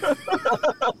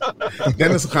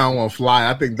 Dennis kind of want to fly.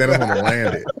 I think Dennis want to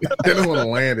land it. Dennis want to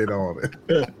land it on it.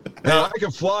 Now, I can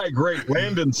fly great.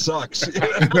 Landing sucks.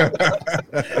 Now,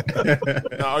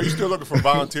 are you still looking for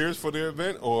volunteers for the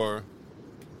event, or?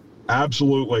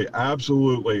 Absolutely.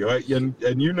 And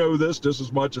you know this just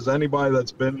as much as anybody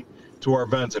that's been to our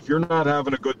events. If you're not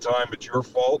having a good time, it's your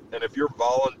fault. And if you're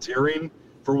volunteering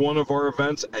for one of our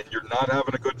events and you're not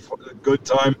having a good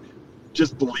time,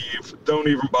 just leave. Don't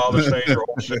even bother staying your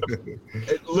whole shift.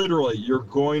 Literally, you're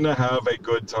going to have a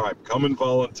good time. Come and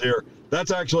volunteer.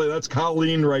 That's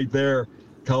Colleen right there.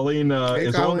 Colleen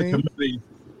is on the committee.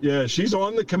 Yeah, she's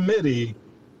on the committee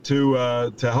to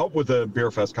help with the beer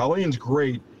fest. Colleen's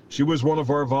great. She was one of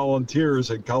our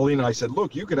volunteers. And Colleen, I said,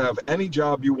 look, you could have any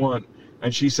job you want.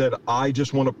 And she said, I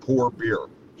just want to pour beer.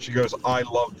 She goes, I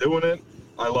love doing it.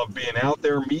 I love being out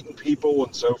there, meeting people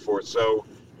and so forth. So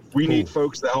we need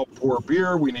folks to help pour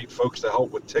beer. We need folks to help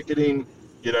with ticketing.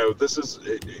 You know,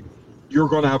 you're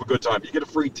going to have a good time. You get a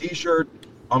free T-shirt.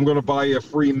 I'm going to buy you a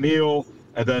free meal,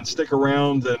 and then stick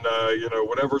around and,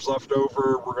 whatever's left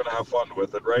over, we're going to have fun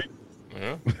with it, right?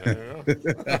 Yeah.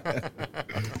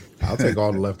 I'll take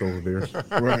all the leftover beer.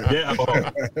 Right. Yeah.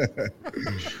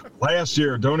 Last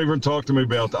year, don't even talk to me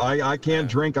about that. I can't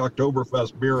drink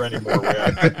Oktoberfest beer anymore,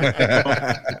 man.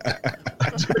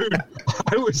 Dude,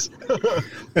 I was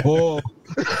that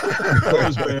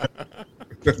was bad.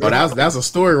 Oh, that's a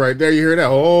story right there. You hear that?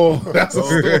 Oh, that's a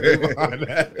story behind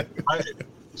that.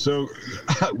 So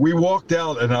we walked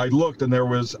out and I looked and there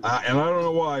was, and I don't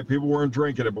know why people weren't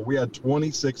drinking it, but we had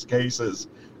 26 cases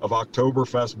of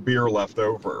Oktoberfest beer left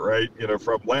over, right? You know,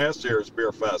 from last year's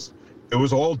beer fest. It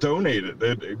was all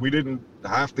donated. We didn't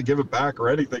have to give it back or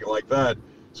anything like that.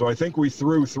 So I think we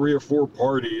threw 3 or 4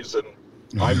 parties, and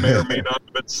I may or may not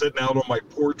have been sitting out on my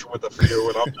porch with a few,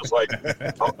 and I'm just like,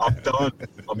 I'm done.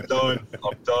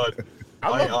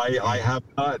 I have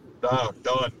not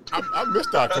done. I missed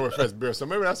Oktoberfest beer, so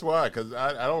maybe that's why, because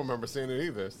I don't remember seeing it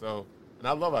either. So, and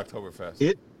I love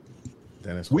Oktoberfest.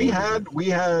 We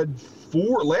had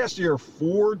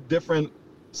 4 different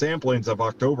samplings of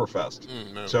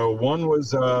Oktoberfest. So one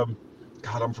was, I'm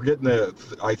forgetting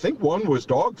I think one was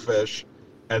Dogfish,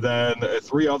 and then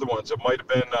 3 other ones. It might have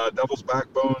been Devil's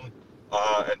Backbone,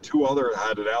 and 2 other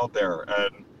had it out there.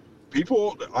 And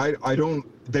people,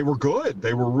 they were good.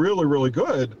 They were really, really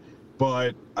good.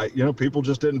 But, people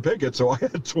just didn't pick it. So I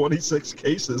had 26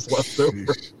 cases left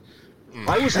over.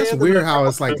 That's weird how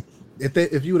it's like,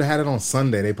 if you would have had it on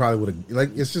Sunday, they probably would have,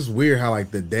 like, it's just weird how,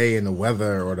 like, the day and the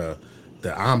weather or the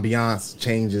ambiance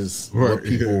changes what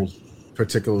people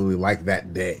particularly like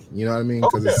that day. You know what I mean?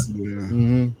 Because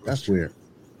that's weird.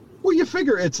 Well, you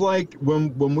figure it's like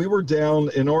when we were down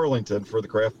in Arlington for the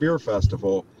Craft Beer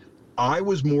Festival, I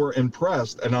was more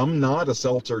impressed, and I'm not a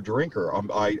seltzer drinker.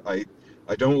 I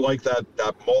don't like that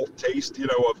malt taste,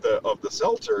 of the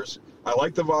seltzers. I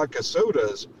like the vodka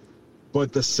sodas,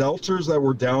 but the seltzers that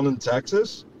were down in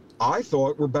Texas, I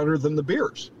thought were better than the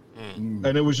beers.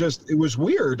 And it was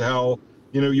weird how,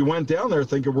 you went down there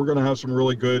thinking we're going to have some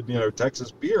really good,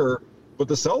 Texas beer, but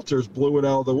the seltzers blew it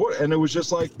out of the wood. And it was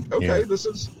just like, okay, this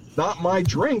is not my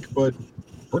drink, but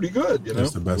pretty good,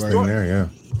 That's the best thing there, yeah.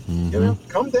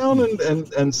 Come down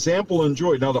and sample and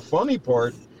enjoy. Now, the funny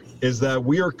part is that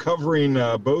we are covering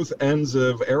both ends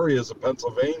of areas of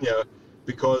Pennsylvania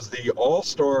because the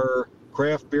All-Star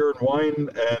Craft Beer and Wine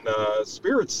and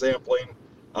Spirits sampling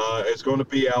is going to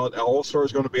be out. All-Star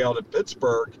is going to be out at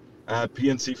Pittsburgh at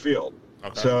PNC Field.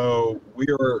 Okay. So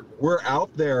we're out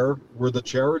there. We're the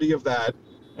charity of that,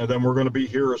 and then we're going to be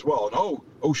here as well. And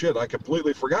oh shit, I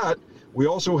completely forgot. We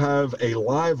also have a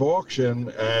live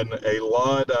auction and a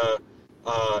lot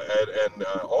and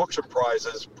auction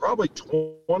prizes, probably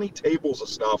 20 tables of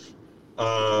stuff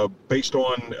based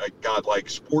on, like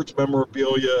sports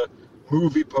memorabilia,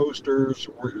 movie posters.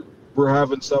 We're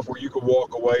having stuff where you can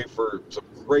walk away for some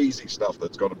crazy stuff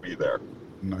that's going to be there.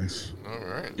 Nice. All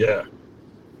right. Yeah.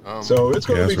 So it's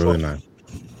going to be really fun. nice.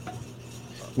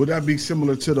 Would that be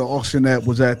similar to the auction that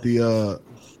was at the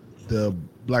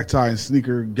Black Tie and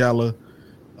Sneaker Gala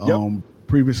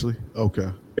previously? Okay.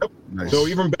 Yep. Nice. So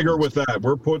even bigger with that.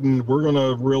 We're going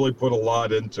to really put a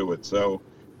lot into it. So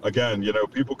again,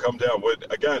 people come down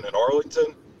again in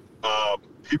Arlington,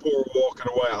 people were walking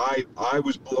away. I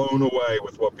was blown away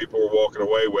with what people were walking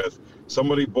away with.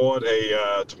 Somebody bought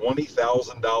a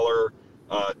 $20,000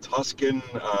 Tuscan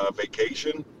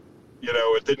vacation.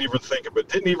 It didn't even think of it.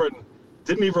 Didn't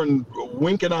even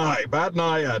wink an eye, bat an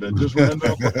eye at it. Just ended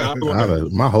up with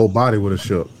my whole body would have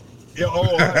shook. Yeah.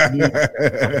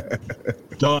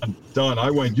 Done. I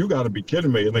went, you got to be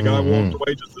kidding me. And the guy walked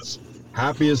away just as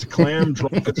happy as a clam,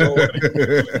 drunk as all.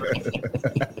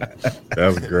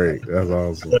 That's great. That's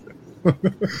awesome.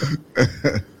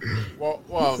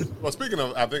 Well, speaking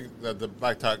of, I think that the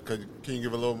Black Tie, can you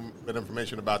give a little bit of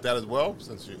information about that as well,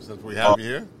 since we have you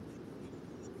here?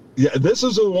 Yeah, this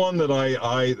is the one that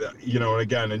I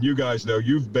again, and you guys know,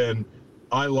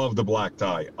 I love the Black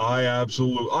Tie.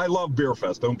 I love Beer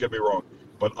Fest, don't get me wrong,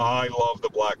 but I love the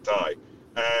Black Tie.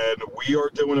 And we are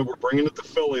doing it, we're bringing it to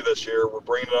Philly this year. We're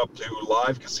bringing it up to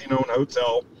Live Casino and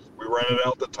Hotel. We rented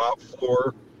out the top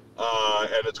floor,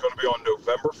 and it's going to be on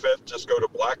November 5th. Just go to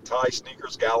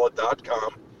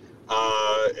blacktiesneakersgala.com.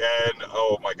 And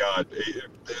oh my God,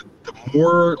 the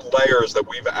more layers that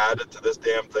we've added to this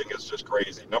damn thing is just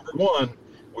crazy. Number one,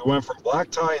 we went from Black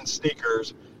Tie and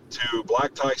Sneakers to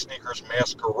Black Tie Sneakers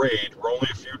Masquerade. We're only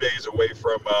a few days away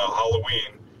from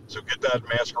Halloween, so get that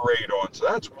masquerade on. So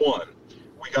that's one.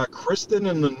 We got Kristen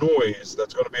and the Noise.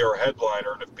 That's going to be our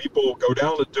headliner. And if people go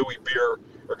down to Dewey Beer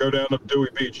or go down to Dewey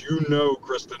Beach,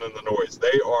 Kristen and the Noise.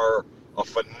 They are a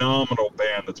phenomenal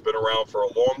band that's been around for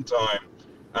a long time.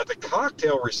 At the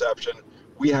cocktail reception,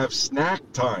 we have Snack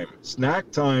Time.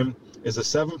 Snack Time is a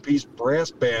 7-piece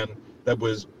brass band that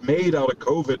was made out of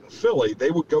COVID in Philly. They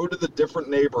would go to the different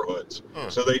neighborhoods.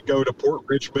 So they'd go to Port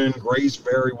Richmond, Grays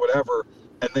Ferry, whatever,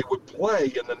 and they would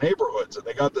play in the neighborhoods. And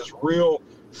they got this real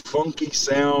funky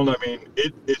sound. I mean,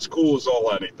 it's cool as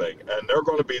all anything. And they're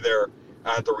going to be there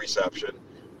at the reception.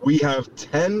 We have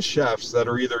 10 chefs that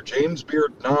are either James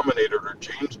Beard nominated or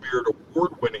James Beard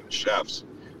award-winning chefs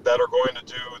that are going to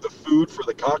do the food for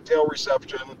the cocktail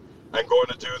reception and going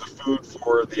to do the food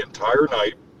for the entire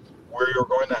night, where you're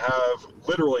going to have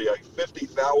literally a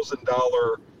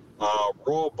 $50,000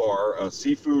 raw bar, a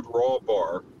seafood raw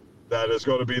bar, that is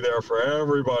going to be there for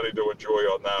everybody to enjoy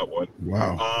on that one.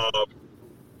 Wow.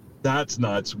 That's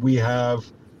nuts. We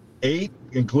have 8,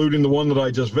 including the one that I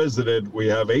just visited, we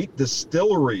have 8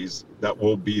 distilleries that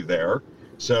will be there.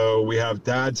 So we have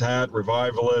Dad's Hat,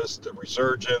 Revivalist,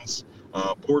 Resurgence,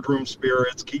 Boardroom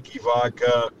Spirits, Kiki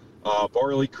Vodka,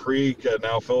 Barley Creek,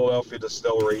 now Philadelphia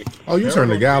Distillery. Oh, you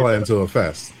turned the gala into a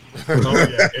fest. Oh,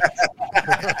 yeah.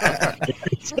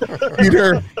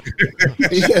 Peter.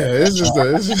 Yeah, it's just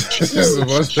a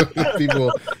bunch of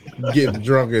people getting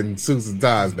drunk in suits and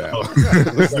ties now.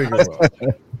 Let's think about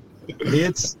it.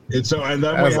 It's so, and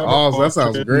then that's awesome. That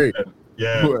sounds great.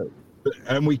 Yeah.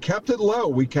 And we kept it low.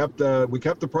 We kept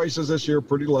the prices this year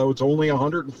pretty low. It's only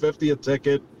 $150 a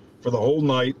ticket for the whole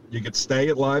night. You could stay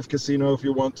at Live Casino if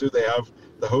you want to.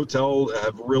 The hotel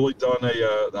have really done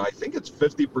I think it's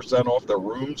 50% off their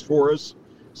rooms for us.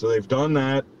 So they've done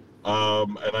that.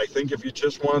 And I think if you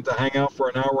just wanted to hang out for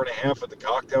an hour and a half at the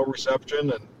cocktail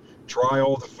reception and try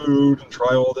all the food and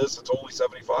try all this, it's only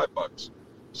 $75.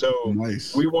 So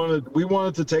nice. we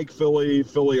wanted to take Philly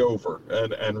over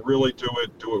and really do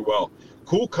it well.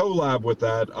 Cool collab with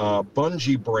that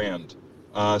Bungee brand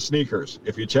sneakers.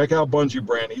 If you check out Bungee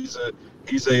brand, he's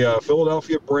a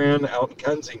Philadelphia brand out in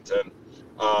Kensington.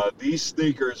 These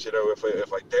sneakers,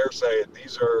 if I dare say it,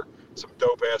 these are some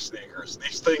dope ass sneakers.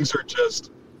 These things are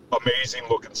just amazing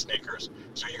looking sneakers.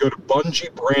 So you go to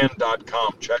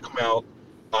bungeebrand.com, check them out.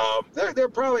 They're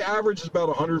probably average is about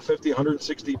 150,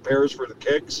 160 pairs for the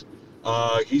kicks.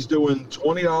 He's doing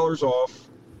 $20 off,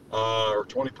 or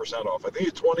 20% off. I think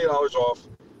it's $20 off,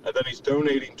 and then he's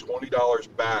donating $20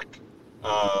 back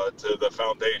to the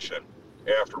foundation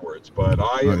afterwards. But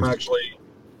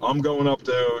I'm going up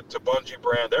to Bungee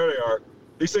brand. There they are.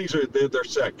 These things they're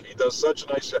sick. He does such a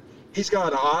nice. He's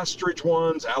got ostrich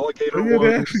ones, alligator ones.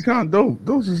 They're actually kind of dope.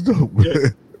 Those is dope. Yeah.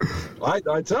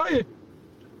 I tell you.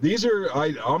 These are,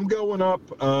 I'm going up,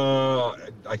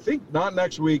 I think not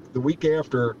next week, the week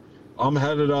after, I'm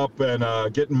headed up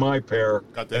and getting my pair.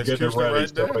 Got the and getting it ready.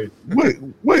 right there.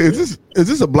 Wait, is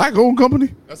this a black owned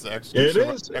company? That's the execution.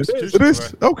 It is.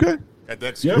 Right. Okay. Got the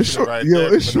execution right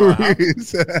there. It sure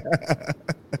is.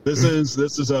 This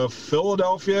is a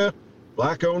Philadelphia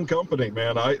black-owned company,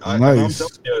 man. I'm Nice.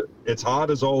 telling you, it's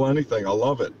hot as all anything. I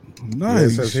love it.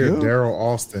 Nice. It says here Daryl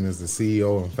Austin is the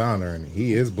CEO and founder, and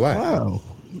he is black. Wow.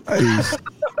 Nice.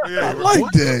 Yeah, I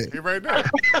like that. He right there.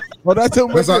 Well, that's him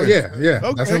right there. Yeah.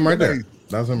 Okay, That's him right there. nice.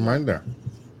 That's him right there.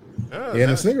 Yeah,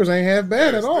 And the sneakers ain't half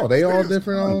bad at all. They all sneakers-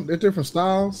 different. They're different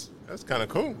styles. That's kind of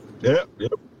cool. Yep. Yeah.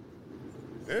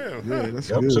 Yeah, that's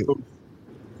Yep. good. So,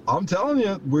 I'm telling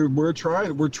you, we're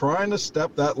trying to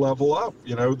step that level up.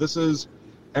 You know, this is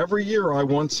every year I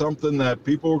want something that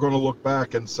people are going to look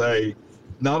back and say,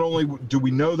 not only do we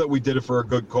know that we did it for a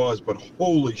good cause, but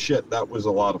holy shit, that was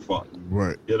a lot of fun.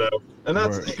 Right. You know, and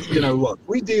that's you know, look,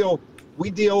 we deal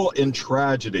in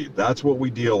tragedy. That's what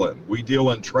we deal in. We deal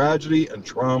in tragedy and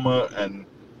trauma, and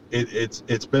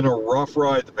it's been a rough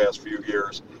ride the past few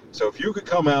years. So if you could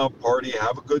come out, party,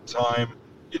 have a good time,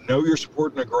 you know you're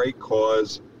supporting a great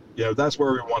cause, you know, that's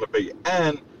where we want to be.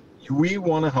 And we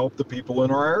want to help the people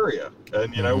in our area.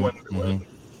 And, you know, when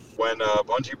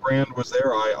Bungee Brand was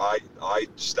there, I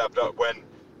stepped up.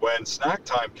 When Snack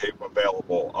Time came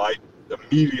available, I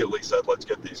immediately said, let's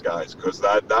get these guys, because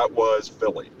that was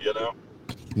Philly, you know?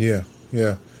 Yeah.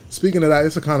 Speaking of that,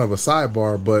 it's a kind of a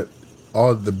sidebar, but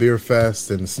all the Beer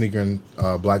Fest and the Sneaker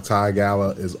and Black Tie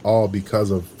Gala is all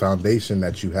because of foundation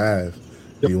that you have.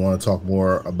 Do you want to talk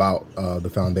more about the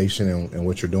foundation and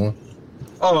what you're doing?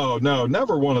 Oh, no,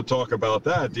 never want to talk about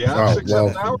that. Do you have 6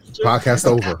 7 hours? Podcast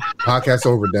over. Podcast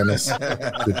over, Dennis.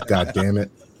 God damn it.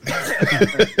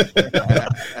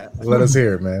 Let us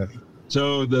hear it, man.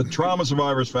 So the Trauma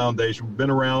Survivors Foundation, we've been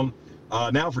around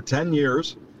now for 10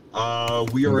 years. We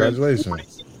are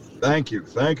Congratulations. Thank you.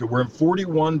 We're in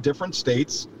 41 different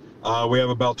states. We have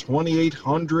about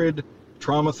 2,800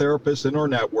 trauma therapists in our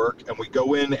network, and we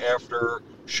go in after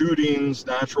shootings,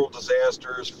 natural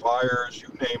disasters, fires, you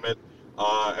name it,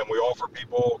 and we offer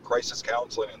people crisis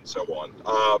counseling and so on.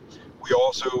 We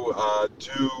also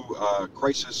do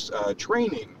crisis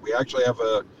training. We actually have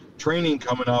a training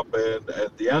coming up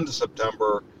at the end of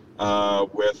September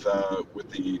with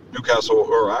the Newcastle,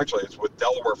 or actually it's with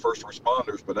Delaware first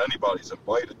responders, but anybody's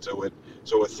invited to it.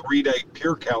 So a 3-day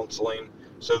peer counseling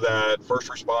so that first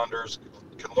responders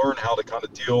can learn how to kind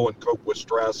of deal and cope with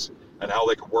stress and how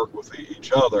they can work with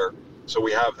each other. So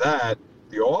we have that.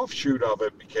 The offshoot of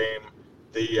it became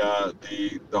the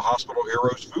Hospital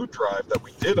Heroes food drive that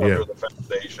we did under the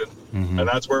foundation. And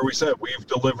that's where we said we've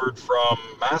delivered from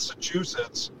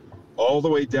Massachusetts all the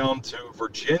way down to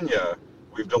Virginia.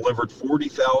 We've delivered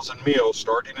 40,000 meals,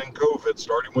 starting in COVID,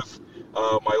 starting with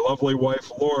my lovely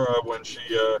wife, Laura, when she,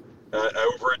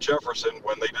 over at Jefferson,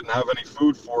 when they didn't have any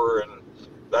food for her, and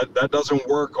that doesn't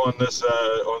work on this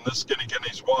Skinny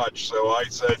Guineas watch. So I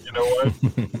said, you know what,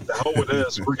 the hell with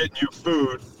this, we're getting you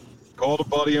food. Called a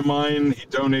buddy of mine, he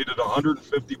donated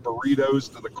 150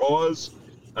 burritos to the cause,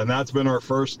 and that's been our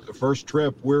first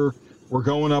trip. We're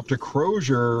going up to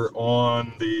Crozier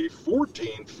on the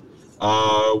 14th.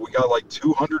 We got like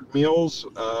 200 meals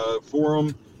for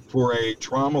them for a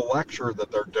trauma lecture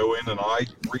that they're doing, and I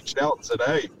reached out and said,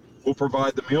 hey, we'll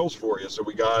provide the meals for you. So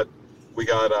we got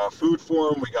food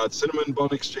for them. We got cinnamon bun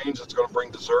exchange that's going to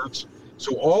bring desserts.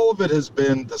 So all of it has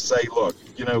been to say, look,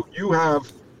 you know, you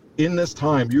have, in this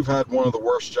time, you've had one of the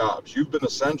worst jobs. You've been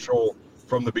essential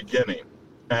from the beginning.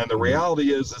 And the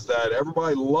reality is that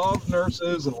everybody loved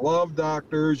nurses and loved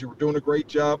doctors. You were doing a great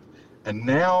job. And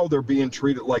now they're being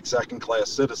treated like second-class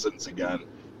citizens again.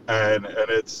 And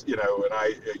it's, you know, and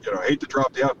I, you know, hate to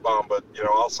drop the F-bomb, but, you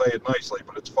know, I'll say it nicely,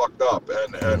 but it's fucked up.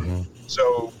 And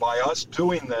so by us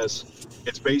doing this,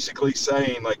 it's basically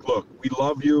saying, like, look, we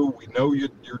love you. We know you're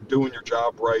doing your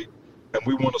job right, and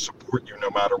we want to support you no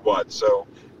matter what. So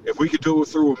if we could do it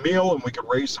through a meal and we could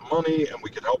raise some money and we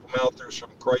could help them out through some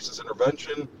crisis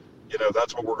intervention, you know,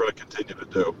 that's what we're going to continue to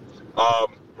do.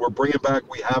 We're bringing back,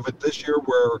 we have it this year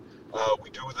where we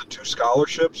do the 2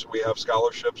 scholarships. We have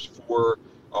scholarships for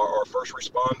our first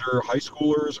responder high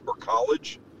schoolers or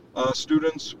college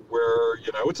students where,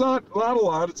 you know, it's not a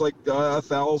lot. It's like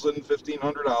 $1,000,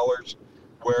 $1,500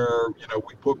 where, you know,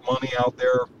 we put money out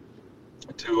there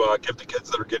to give to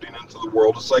kids that are getting into the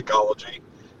world of psychology.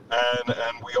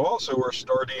 And we also are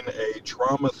starting a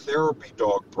trauma therapy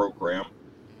dog program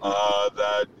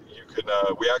that you can,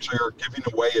 we actually are giving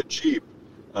away a Jeep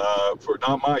for,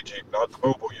 not my Jeep, not the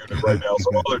mobile unit right now,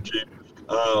 some other Jeep.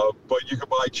 But you can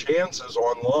buy chances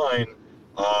online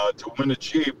to win a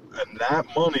Jeep, and that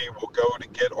money will go to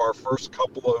get our first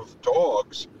couple of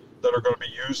dogs that are going to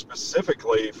be used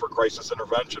specifically for crisis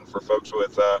intervention for folks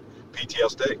with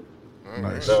PTSD.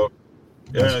 Nice. So,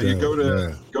 yeah, you go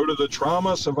to the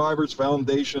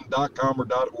traumasurvivorsfoundation.com or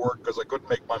 .org, because I couldn't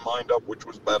make my mind up which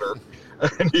was better.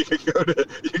 And you can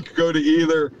go to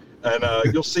either, and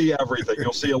you'll see everything.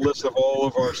 You'll see a list of all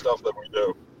of our stuff that we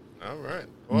do. All right.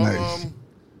 Well, Nice.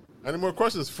 Any more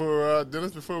questions for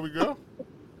Dennis before we go?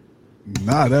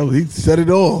 Nah, he said it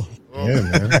all. Yeah,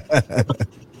 man.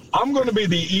 I'm going to be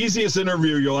the easiest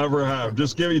interview you'll ever have.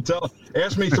 Just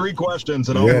ask me 3 questions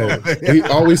and I'll move. We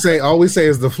always say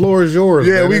is the floor is yours.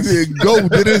 Yeah, Dennis. we did go.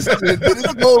 Dennis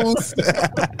goes.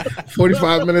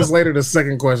 45 minutes later, the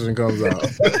second question comes out.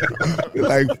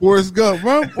 Like Forrest Gump,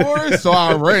 run, Forrest. So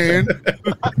I ran.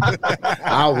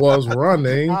 I was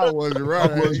running.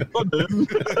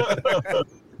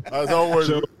 As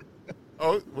always.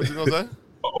 What you gonna say?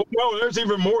 Oh, no, there's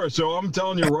even more. So I'm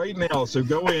telling you right now. So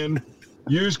go in,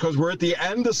 because we're at the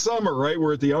end of summer, right?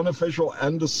 We're at the unofficial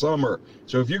end of summer.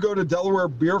 So if you go to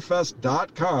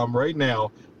DelawareBeerFest.com right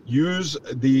now, use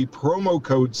the promo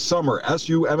code SUMMER,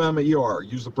 SUMMER.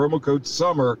 Use the promo code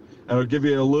SUMMER, and it'll give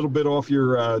you a little bit off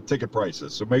your ticket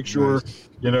prices. So make sure,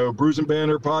 Bruise and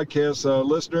Banner podcast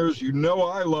listeners,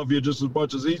 I love you just as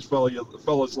much as these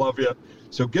fellas love you.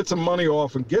 So get some money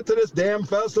off and get to this damn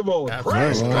festival.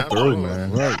 Through,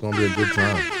 man. Right. It's going to be a good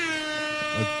time.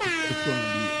 It's going to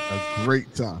be a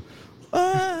great time.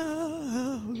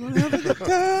 We're going to have a good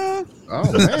time.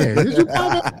 Oh, man. Did you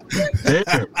pop up?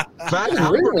 Damn. Fat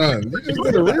rerun. You just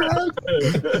did a rerun?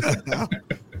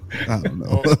 I don't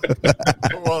know.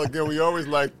 Well, again, we always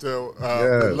like to we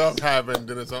love having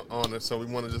Dennis on it, so we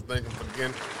want to just thank him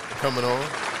again for coming on.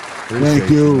 Thank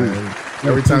you. Man.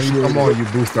 Every time you come on, you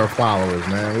boost our followers,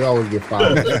 man. We always get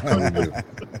followers.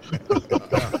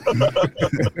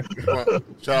 Well,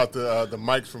 shout out to the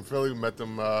Mikes from Philly. We met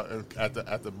them at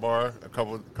the bar a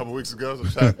couple weeks ago. So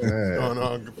shout out to what's going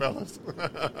on, good fellas.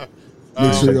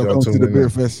 Make sure y'all come to the Beer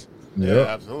Fest. Yeah,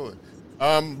 absolutely.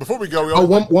 Before we go,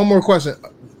 one more question.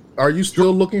 Are you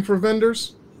still looking for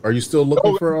vendors? Are you still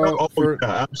looking for?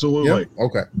 Yeah, absolutely. Yeah?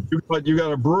 Okay. You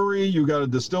got a brewery, you got a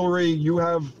distillery, you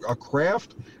have a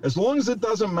craft. As long as it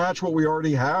doesn't match what we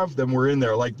already have, then we're in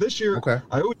there. Like this year,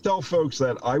 I always tell folks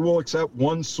that I will accept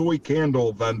one soy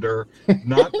candle vendor,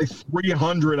 not the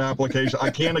 300 applications.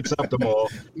 I can't accept them all.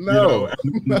 No.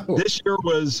 This year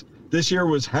was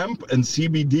hemp and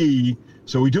CBD.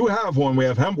 So we do have one. We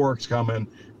have HempWorks coming.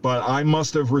 But I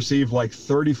must have received like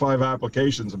 35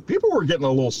 applications, and people were getting a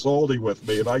little salty with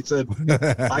me. And I said,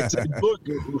 look,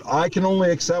 I can only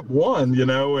accept one,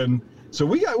 And so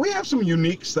we have some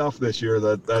unique stuff this year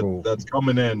that's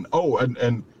coming in. Oh,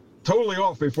 and totally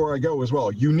off before I go as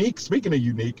well. Speaking of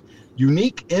Unique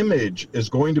Image is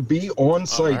going to be on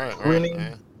site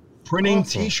printing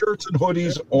T-shirts and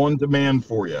hoodies on demand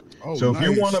for you. So if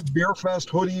you want a Beer Fest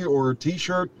hoodie or a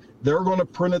T-shirt, they're going to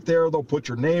print it there. They'll put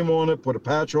your name on it, put a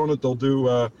patch on it. They'll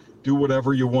do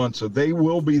whatever you want. So they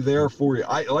will be there for you.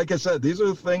 Like I said, these are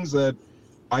the things that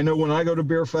I know when I go to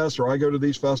Beer Fest or I go to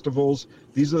these festivals.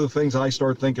 These are the things I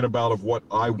start thinking about of what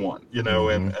I want,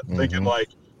 and thinking like,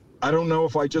 I don't know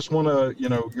if I just want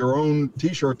your own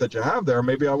T-shirt that you have there.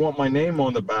 Maybe I want my name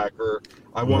on the back, or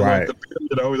I want like the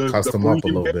custom up a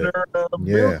little bit.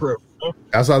 Beer crew,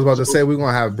 That's what I was about to say. We're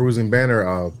gonna have Bruising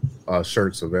Banner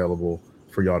shirts available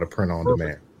for y'all to print on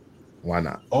demand. Why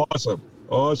not? Awesome.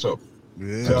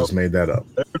 Yeah. I just made that up.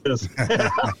 There it is.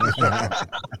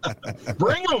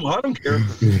 Bring them. I don't care.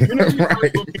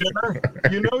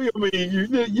 You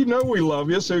know we love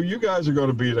you, so you guys are going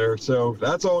to be there. So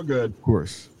that's all good. Of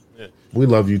course. Yeah. We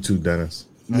love you too, Dennis.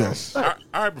 Yes. All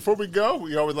right. Before we go,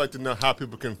 we always like to know how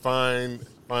people can find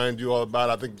you all about.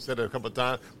 I think you said it a couple of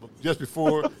times, but just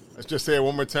before, let's just say it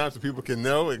one more time so people can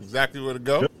know exactly where to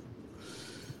go. Yep.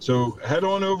 So head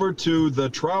on over to the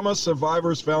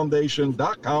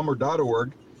traumasurvivorsfoundation.com or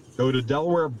 .org. Go to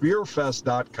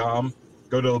DelawareBeerFest.com.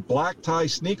 Go to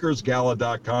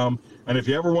BlackTieSneakersGala.com. And if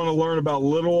you ever want to learn about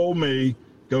little old me,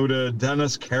 go to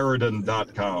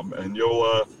DennisCarradine.com, and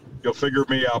you'll figure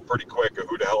me out pretty quick of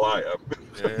who the hell I am.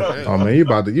 Yeah. Oh man, you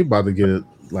about to get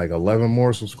like 11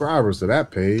 more subscribers to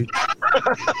that page.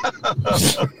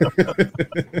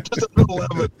 Just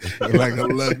 11. Like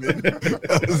 11.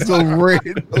 That's so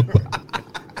random.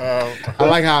 I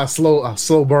like how slow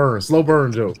burn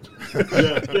joke.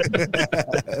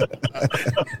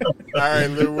 All right,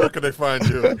 Lou, where can they find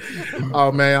you?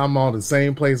 Oh man, I'm on the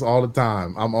same place all the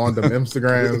time. I'm on them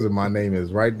Instagrams, and my name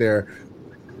is right there.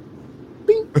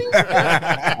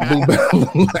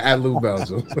 At Lou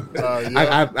Belgium.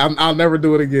 I'll never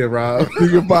do it again, Rob. You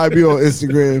can find me on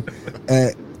Instagram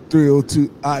at 302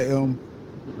 IM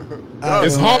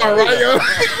It's hard, right, yo?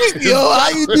 Yo, how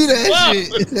you do that shit?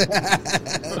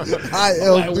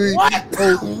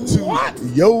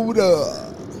 IL302 Yoda.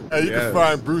 Hey, you can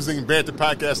find Bruising Banter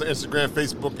Podcast on Instagram,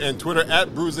 Facebook, and Twitter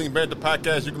at Bruising Banter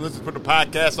Podcast. You can listen to the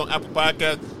podcast on Apple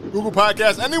Podcasts, Google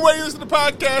Podcasts, anywhere you listen to the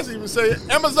podcast. Even say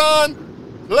Amazon,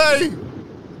 play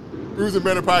Bruising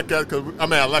Banter Podcast.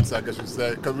 Alexa, I guess you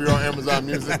say, because we're on Amazon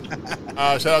Music.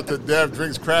 Shout out to Dev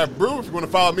Drinks Craft Brew. If you want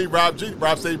to follow me, Rob G.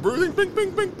 Rob Stay Bruising. Bing,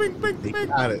 bing, bing, bing, bing, He bing.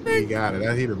 got it. Bing. He got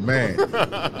it. He the man.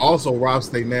 Also, Rob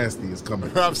Stay Nasty is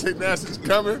coming. Rob Stay Nasty is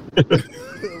coming.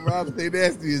 Rob Stay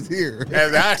Nasty is here.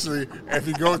 And actually, if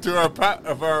you go to our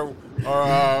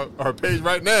page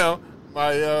right now,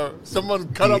 someone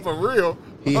cut up a reel.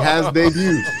 He has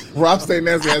debuted. Rob Stay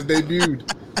Nasty has debuted.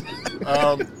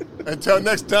 Until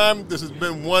next time, this has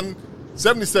been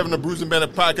 177 of Bruising Banter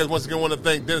Podcast. Once again, I want to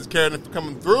thank Dennis Carradine for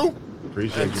coming through.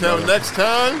 Appreciate it. Until next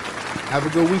time, have a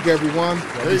good week, everyone.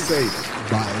 Be safe.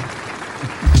 Bye.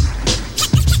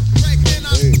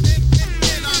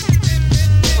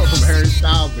 From Harry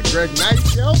Styles to Greg Knight,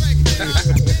 yo.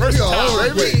 First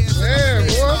time, baby. Yeah,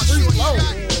 boy. Free flow.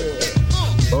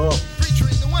 Oh.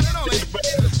 Featuring the one and only.